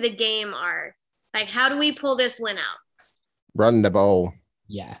keys to the game are. Like, how do we pull this win out? Run the ball.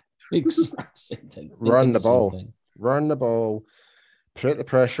 Yeah, same thing. Run the ball. Run the ball, put the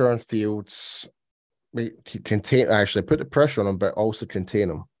pressure on Fields, put the pressure on him, but also contain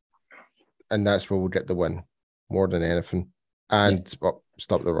him. And that's where we'll get the win more than anything. And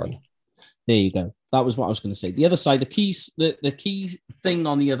stop the run. There you go. That was what I was going to say. The other side, the key thing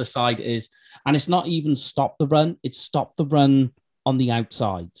on the other side is, and it's not even stop the run, it's stop the run on the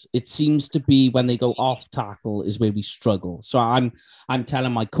outside. It seems to be when they go off tackle is where we struggle. So I'm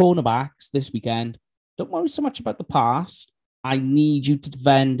telling my cornerbacks this weekend, don't worry so much about the pass. I need you to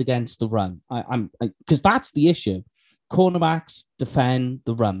defend against the run. Because that's the issue. Cornerbacks, defend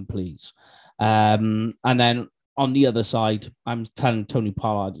the run, please. And then on the other side, I'm telling Tony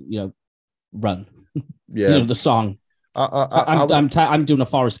Pollard, run. Yeah, the song. I'm doing a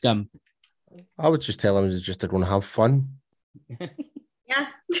Forrest Gump. I would just tell him just to go and have fun. Yeah,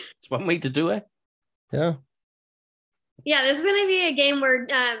 it's one way to do it. Yeah. Yeah, this is going to be a game where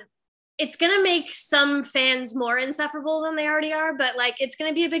it's going to make some fans more insufferable than they already are, but it's going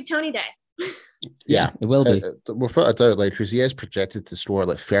to be a big Tony day. Yeah, it will be. Without a doubt, because he is projected to score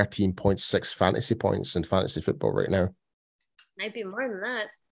 13.6 fantasy points in fantasy football right now. Might be more than that.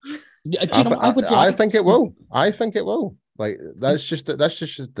 I think it will. I think it will. That's just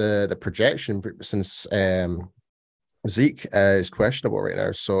the projection since Zeke is questionable right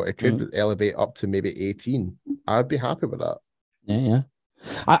now, so it could elevate up to maybe 18. I'd be happy with that. Yeah.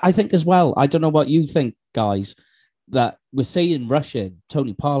 I think as well. I don't know what you think, guys. That we're saying rushing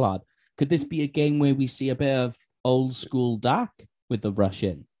Tony Pollard. Could this be a game where we see a bit of old school Dak with the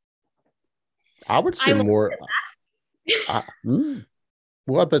rushing? I would say I loved more. it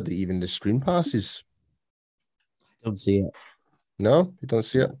What about even the screen passes? Don't see it. No, you don't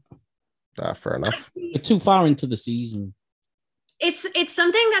see it. Fair enough. We're too far into the season. It's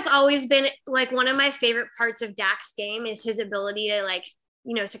something that's always been like one of my favorite parts of Dak's game is his ability to like,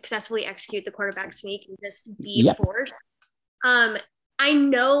 successfully execute the quarterback sneak and just be a force. I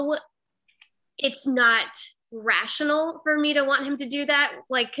know it's not rational for me to want him to do that,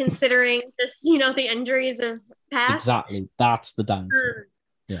 like considering this, the injuries of past. Exactly. That's the downside.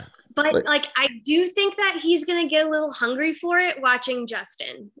 Yeah. But like I do think that he's gonna get a little hungry for it watching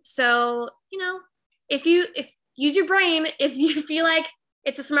Justin. So, if use your brain, if you feel like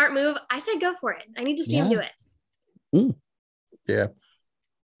it's a smart move, I say go for it. I need to see him do it. Yeah.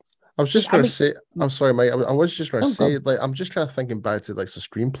 I was just going to say, I'm sorry, Mike. I was just going to say, like, I'm just kind of thinking back to like the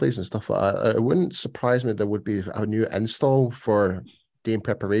screenplays and stuff like that. It wouldn't surprise me there would be a new install for game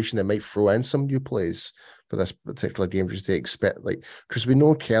preparation that might throw in some new plays for this particular game, just to expect, like, because we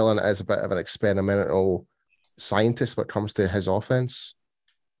know Kellen is a bit of an experimental scientist when it comes to his offense.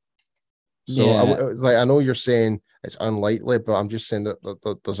 So I know you're saying it's unlikely, but I'm just saying that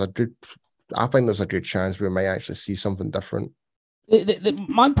I think there's a good chance we might actually see something different.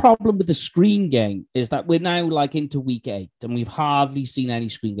 My problem with the screen game is that we're now like into week 8 and we've hardly seen any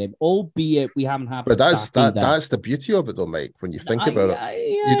screen game, albeit we haven't had. But that's the beauty of it, though, Mike. When you think about it,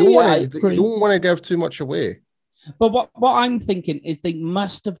 you don't want to give too much away. But what I'm thinking is they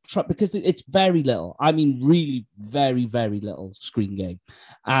must have tried, because it's very little. I mean, really very, very little screen game.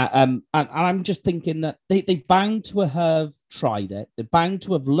 And I'm just thinking that they bound to have tried it. They're bound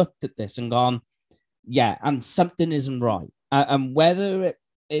to have looked at this and gone, yeah, and something isn't right. And whether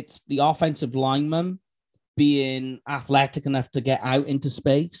it's the offensive lineman being athletic enough to get out into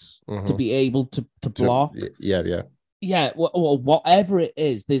space to be able to block. Yeah, or whatever it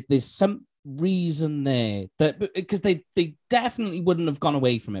is, there's some reason there that because they definitely wouldn't have gone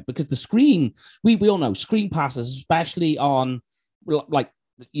away from it, because the screen, we all know screen passes, especially on like,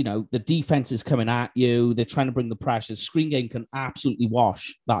 the defense is coming at you, they're trying to bring the pressure. Screen game can absolutely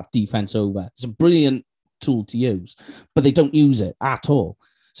wash that defense over. It's a brilliant tool to use, but they don't use it at all.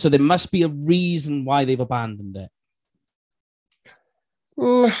 So there must be a reason why they've abandoned it.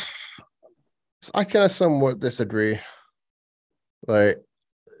 I kind of somewhat disagree. Like,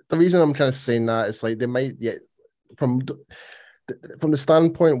 the reason I'm kind of saying that is like they might, from the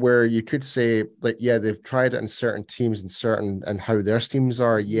standpoint where you could say, like, yeah, they've tried it in certain teams and how their schemes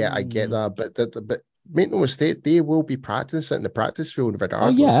are. Yeah, I get that, but make no mistake, they will be practicing in the practice field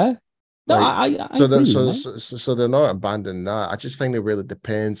regardless. Oh yeah. No, like, I agree, so they're not abandoning that. I just think it really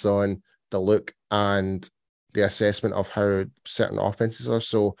depends on the look and the assessment of how certain offenses are.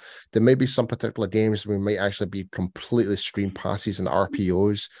 So there may be some particular games we might actually be completely screen passes and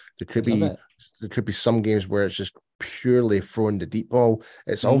RPOs. There could be some games where it's just purely throwing the deep ball.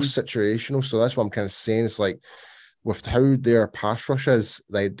 It's all situational. So that's what I'm kind of saying. It's like with how their pass rush is,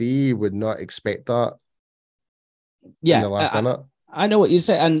 like they would not expect that. Yeah, in the last minute. I know what you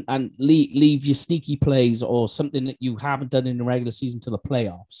say, and leave your sneaky plays or something that you haven't done in the regular season to the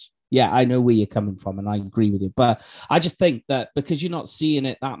playoffs. Yeah, I know where you're coming from, and I agree with you. But I just think that because you're not seeing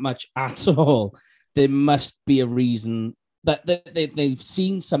it that much at all, there must be a reason that they've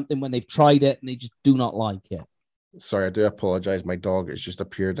seen something when they've tried it and they just do not like it. Sorry, I do apologize. My dog has just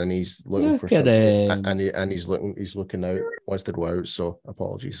appeared and he's looking for something, and he's looking out, wants to go out. So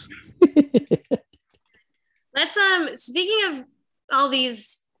apologies. Let's speaking of all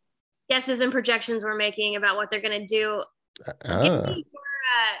these guesses and projections we're making about what they're going to do, give me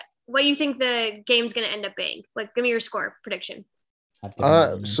what you think the game's going to end up being. Like, give me your score prediction.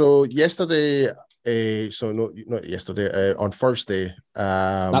 So yesterday, not yesterday, on Thursday.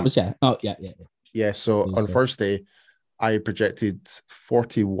 That was, yeah. Oh, yeah. Yeah, so on Thursday, I projected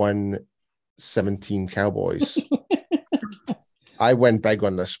 41-17 Cowboys. I went big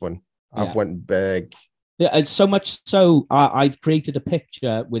on this one. I went big. Yeah, it's so much so I've created a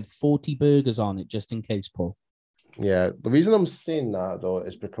picture with 40 burgers on it just in case, Paul. Yeah, the reason I'm saying that, though,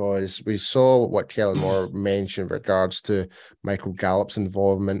 is because we saw what Kellen Moore mentioned with regards to Michael Gallup's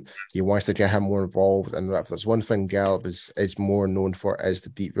involvement. He wants to get him more involved, and if there's one thing Gallup is more known for is the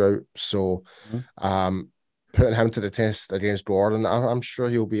deep route. So putting him to the test against Gordon, I'm sure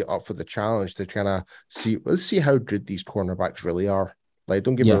he'll be up for the challenge to kind of let's see how good these cornerbacks really are. Like,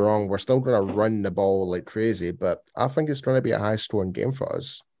 don't get me wrong, we're still going to run the ball like crazy, but I think it's going to be a high-scoring game for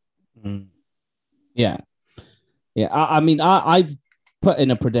us. Yeah. Yeah, I mean, I've put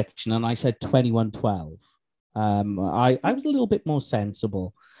in a prediction and I said 21-12. I was a little bit more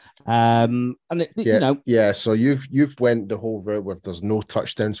sensible. And So you've went the whole route with there's no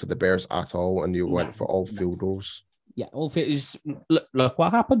touchdowns for the Bears at all, and you went for all field goals. Yeah, all field is look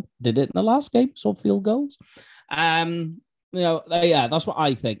what happened. Did it in the last game? Saw field goals. That's what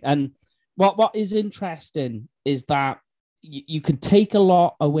I think. And what is interesting is that you can take a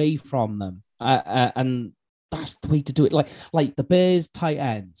lot away from them, and that's the way to do it. Like the Bears tight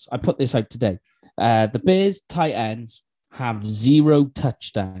ends. I put this out today. The Bears tight ends have 0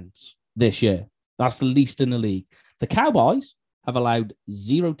 touchdowns this year. That's the least in the league. The Cowboys have allowed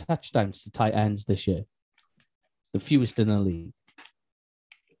 0 touchdowns to tight ends this year. The fewest in the league.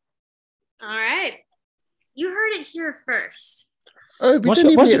 All right. You heard it here first. What's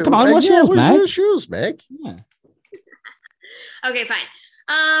yours, Meg? What's yours, Meg? Yeah. Okay, fine.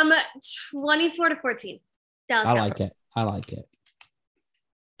 24-14. Dallas Cowboys. I like it.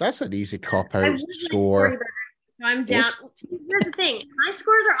 That's an easy cop-out score. So I'm down. Here's the thing. My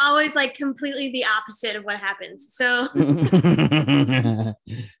scores are always like completely the opposite of what happens. So yeah,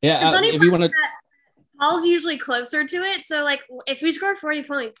 if you want to. Paul's usually closer to it. So like if we score 40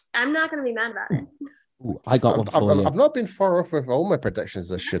 points, I'm not going to be mad about it. Ooh, I got one for you. I've not been far off with all my predictions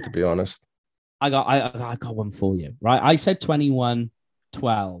this year, to be honest. I got one for you, right? I said 21-12.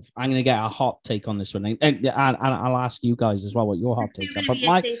 I'm going to get a hot take on this one. And I'll ask you guys as well what your hot takes are.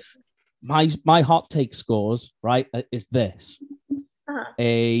 But my hot take scores, right, is this.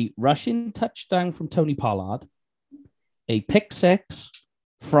 A rushing touchdown from Tony Pollard, a pick six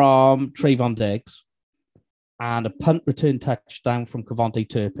from Trayvon Diggs, and a punt return touchdown from Kevontae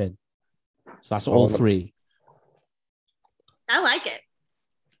Turpin. So that's all 3. I like it.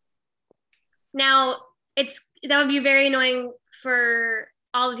 Now, that would be very annoying for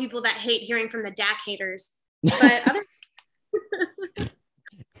all the people that hate hearing from the Dak haters. But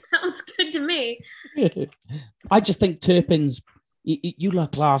sounds good to me. I just think Turpin's, you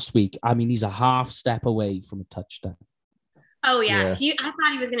look last week, I mean, he's a half step away from a touchdown. Oh, yeah. I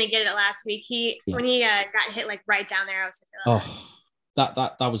thought he was going to get it last week. When he got hit like right down there, I was like,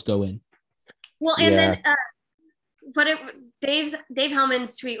 that was going. Well, and then, Dave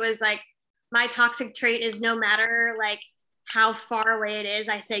Hellman's tweet was like, my toxic trait is no matter like how far away it is,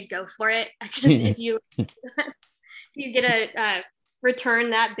 I say go for it. Because if you get a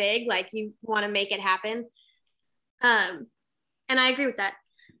return that big, like you want to make it happen. And I agree with that.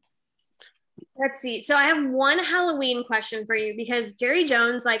 Let's see. So I have one Halloween question for you because Jerry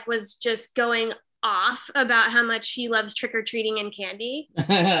Jones was just going off about how much he loves trick-or-treating and candy.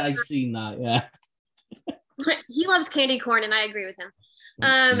 I've seen that, yeah. He loves candy corn, and I agree with him.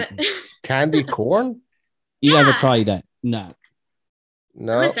 Candy corn? You ever tried it? No. I'm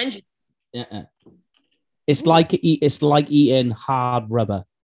gonna send you. Yeah. It's like eating hard rubber.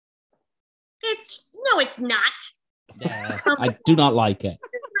 It's not. Yeah, I do not like it.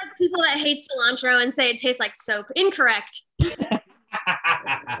 It's like people that hate cilantro and say it tastes like soap. Incorrect.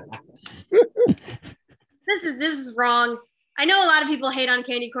 This is wrong. I know a lot of people hate on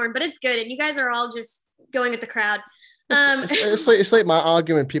candy corn, but it's good, and you guys are all just going with the crowd. It's like my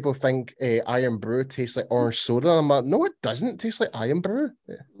argument. People think Iron Brew tastes like orange soda. I'm like, no, it doesn't. It tastes like Iron Brew.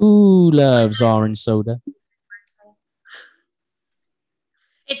 Yeah. Who loves orange soda?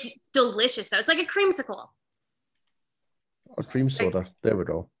 It's delicious, though. It's like a creamsicle. A cream soda. There we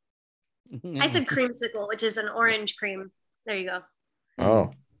go. I said creamsicle, which is an orange cream. There you go.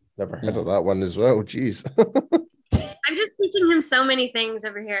 Oh, never heard of that one as well. Jeez. I'm just teaching him so many things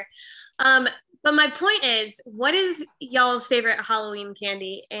over here. But my point is, what is y'all's favorite Halloween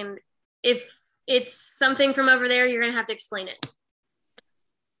candy? And if it's something from over there, you're going to have to explain it.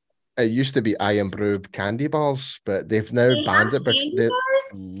 It used to be Iron Brew candy bars, but they've now banned it.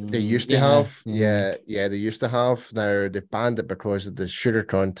 They used to have. Yeah, they used to have. Now they've banned it because of the sugar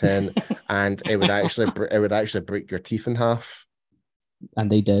content, and it would actually break your teeth in half.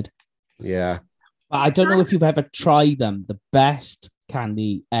 And they did. Yeah. But I don't know if you've ever tried them. The best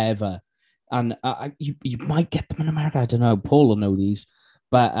candy ever. And you might get them in America. I don't know. Paul will know these.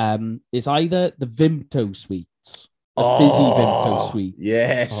 But it's either the Vimto sweets, the fizzy Vimto sweets.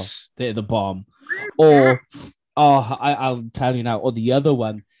 Yes. They're the bomb. Or, I'll tell you now. Or the other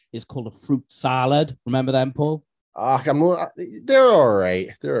one is called a fruit salad. Remember them, Paul? They're all right.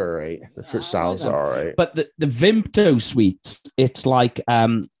 The fruit salads are all right. But the Vimto sweets, it's like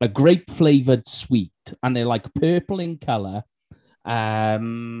a grape flavored sweet. And they're like purple in color.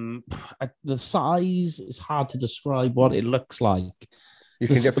 The size is hard to describe what it looks like. You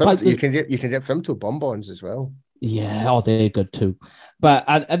can get Vimto bonbons as well. Yeah, they're good too. But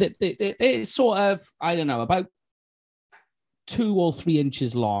they sort of, I don't know, about 2 or 3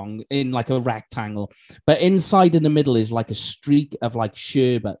 inches long in like a rectangle, but inside in the middle is like a streak of like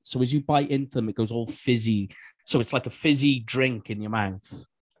sherbet. So as you bite into them, it goes all fizzy. So it's like a fizzy drink in your mouth.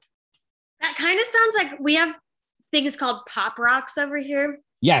 That kind of sounds like we have things called Pop Rocks over here.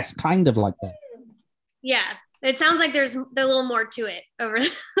 Yes, kind of like that. Yeah. It sounds like there's a little more to it over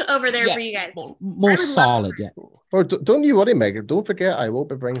there for you guys. More solid, yeah. Oh, don't you worry, Meg. Don't forget, I will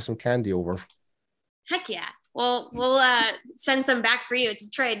be bringing some candy over. Heck yeah. Well, we'll send some back for you. It's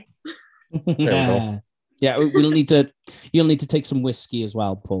a trade. Yeah. Yeah, you'll need to take some whiskey as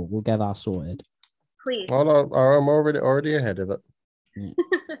well, Paul. We'll get that sorted. Please. Well, I'm already ahead of it. Yeah.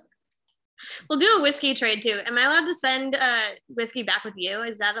 We'll do a whiskey trade too. Am I allowed to send whiskey back with you?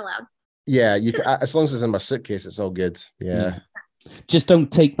 Is that allowed? Yeah, you can, as long as it's in my suitcase, it's all good. Yeah. Just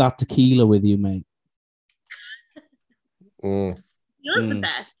don't take that tequila with you, mate. Tequila's the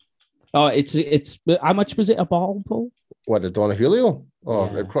best. Oh, it's how much was it a bottle, Paul? What, the Don Julio?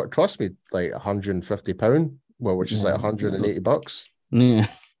 Oh, Yeah. it cost me like £150. Well, which is like $180. Yeah.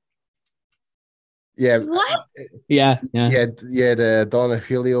 Yeah. What? Yeah. The Don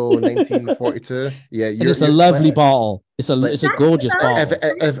Julio 1942. Yeah, It's a lovely bottle. It's a gorgeous bottle.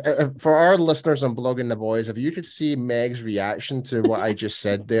 If for our listeners on Blogging the Boys, if you could see Meg's reaction to what I just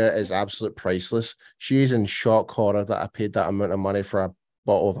said, there is absolute priceless. She's in shock horror that I paid that amount of money for a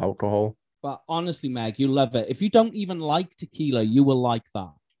bottle of alcohol. But honestly, Meg, you love it. If you don't even like tequila, you will like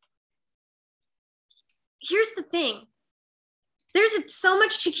that. Here's the thing. There's so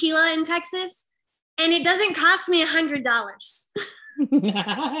much tequila in Texas, and it doesn't cost me $100.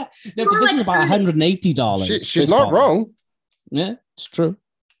 No, but this is about $180. She's not wrong. Yeah, it's true.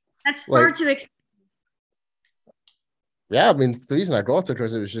 That's far too expensive. Yeah, I mean, the reason I got it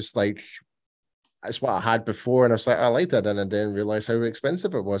because it was just like, that's what I had before, and I was like, I liked it, and I didn't realize how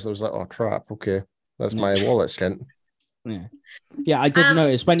expensive it was. I was like, oh crap, okay, that's my wallet stint. Yeah, I did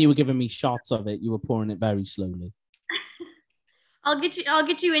notice when you were giving me shots of it, you were pouring it very slowly. I'll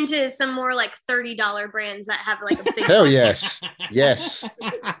get you into some more like $30 brands that have like a big Hell yes.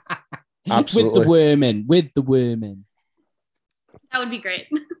 Absolutely. With the worm in. That would be great.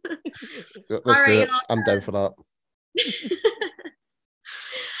 Let's do it. I'm down for that.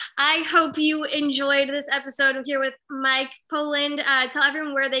 I hope you enjoyed this episode here with Mike Poland. Tell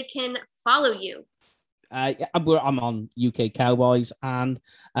everyone where they can follow you. I'm on UK Cowboys and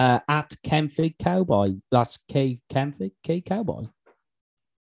at Kenfig Cowboy. That's K Cowboy.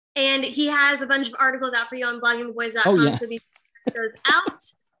 And he has a bunch of articles out for you on bloggingtheboys.com. So be those out.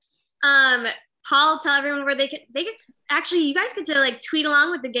 Paul, tell everyone where they could actually, you guys get to like tweet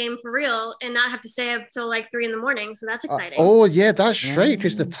along with the game for real and not have to stay up till like 3 a.m. So that's exciting. Oh yeah, that's right.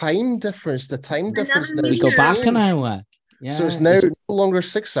 Because the time difference now. We go back an hour. Yeah. So it's now no longer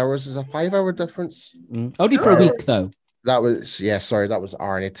 6 hours, it's a 5-hour difference. Only for a week though. That was that was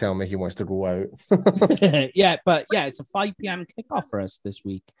Arnie telling me he wants to go out. It's a 5 p.m. kickoff for us this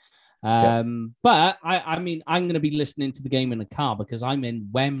week. But I mean, I'm going to be listening to the game in the car because I'm in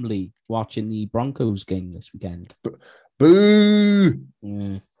Wembley watching the Broncos game this weekend. Boo!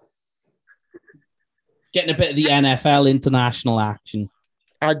 Yeah. Getting a bit of the NFL international action.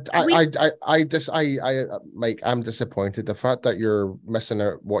 Mike, I'm disappointed. The fact that you're missing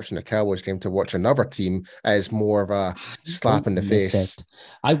out watching the Cowboys game to watch another team is more of a slap in the face.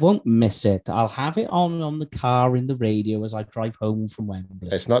 I won't miss it. I'll have it on the car in the radio as I drive home from Wembley.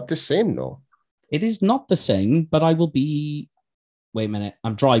 It's not the same, though. It is not the same, but I will be. Wait a minute.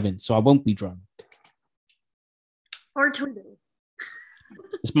 I'm driving, so I won't be drunk. Or tweeting.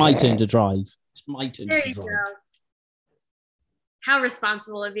 It's my turn to drive. It's my turn there to you drive. Go. How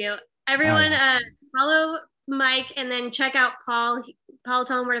responsible of you. Everyone, follow Mike and then check out Paul. Paul,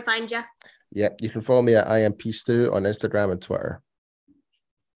 tell him where to find you. Yep, you can follow me at IMPStew on Instagram and Twitter.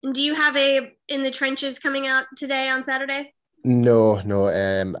 And do you have a In the Trenches coming out today on Saturday? No.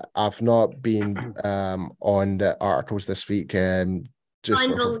 I've not been on the articles this week. Just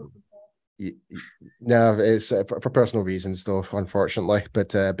no, it's for personal reasons, though, unfortunately.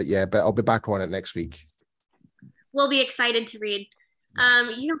 But I'll be back on it next week. We'll be excited to read.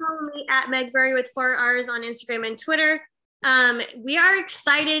 Yes. You can follow me at Megberry with 4 R's on Instagram and Twitter. We are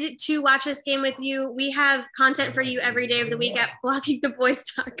excited to watch this game with you. We have content for you every day of the week at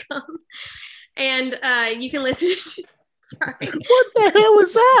bloggingtheboys.com. And you can listen to... Sorry. What the hell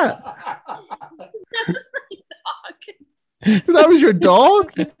was that? That was my dog. That was your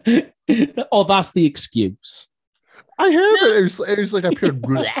dog? Oh, that's the excuse. I heard it. It was like a pure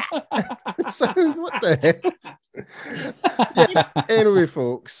what the heck? Anyway,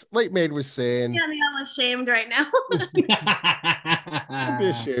 folks, like Meg was saying, Yeah, I'm ashamed right now. don't be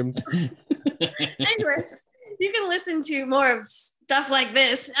ashamed. Anyways, You can listen to more of stuff like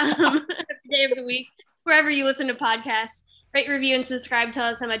this every day of the week, wherever you listen to podcasts. Rate, review, and subscribe. Tell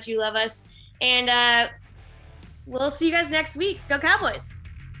us how much you love us. And we'll see you guys next week. Go Cowboys.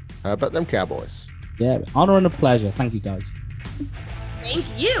 How about them Cowboys? Yeah, honor and a pleasure. Thank you, guys. Thank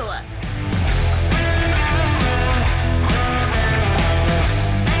you.